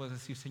tarde puedes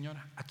decir: Señor,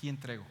 aquí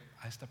entrego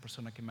a esta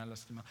persona que me ha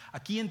lastimado,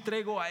 aquí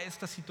entrego a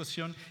esta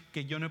situación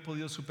que yo no he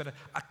podido superar,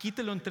 aquí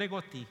te lo entrego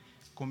a ti.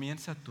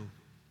 Comienza tú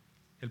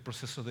el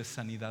proceso de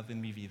sanidad en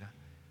mi vida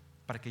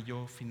para que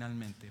yo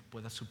finalmente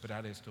pueda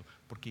superar esto,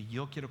 porque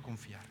yo quiero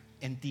confiar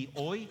en ti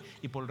hoy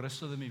y por el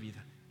resto de mi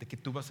vida, de que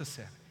tú vas a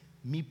ser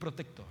mi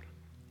protector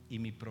y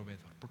mi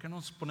proveedor. ¿Por qué no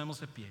nos ponemos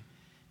de pie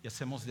y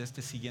hacemos de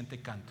este siguiente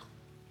canto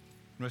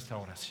nuestra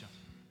oración?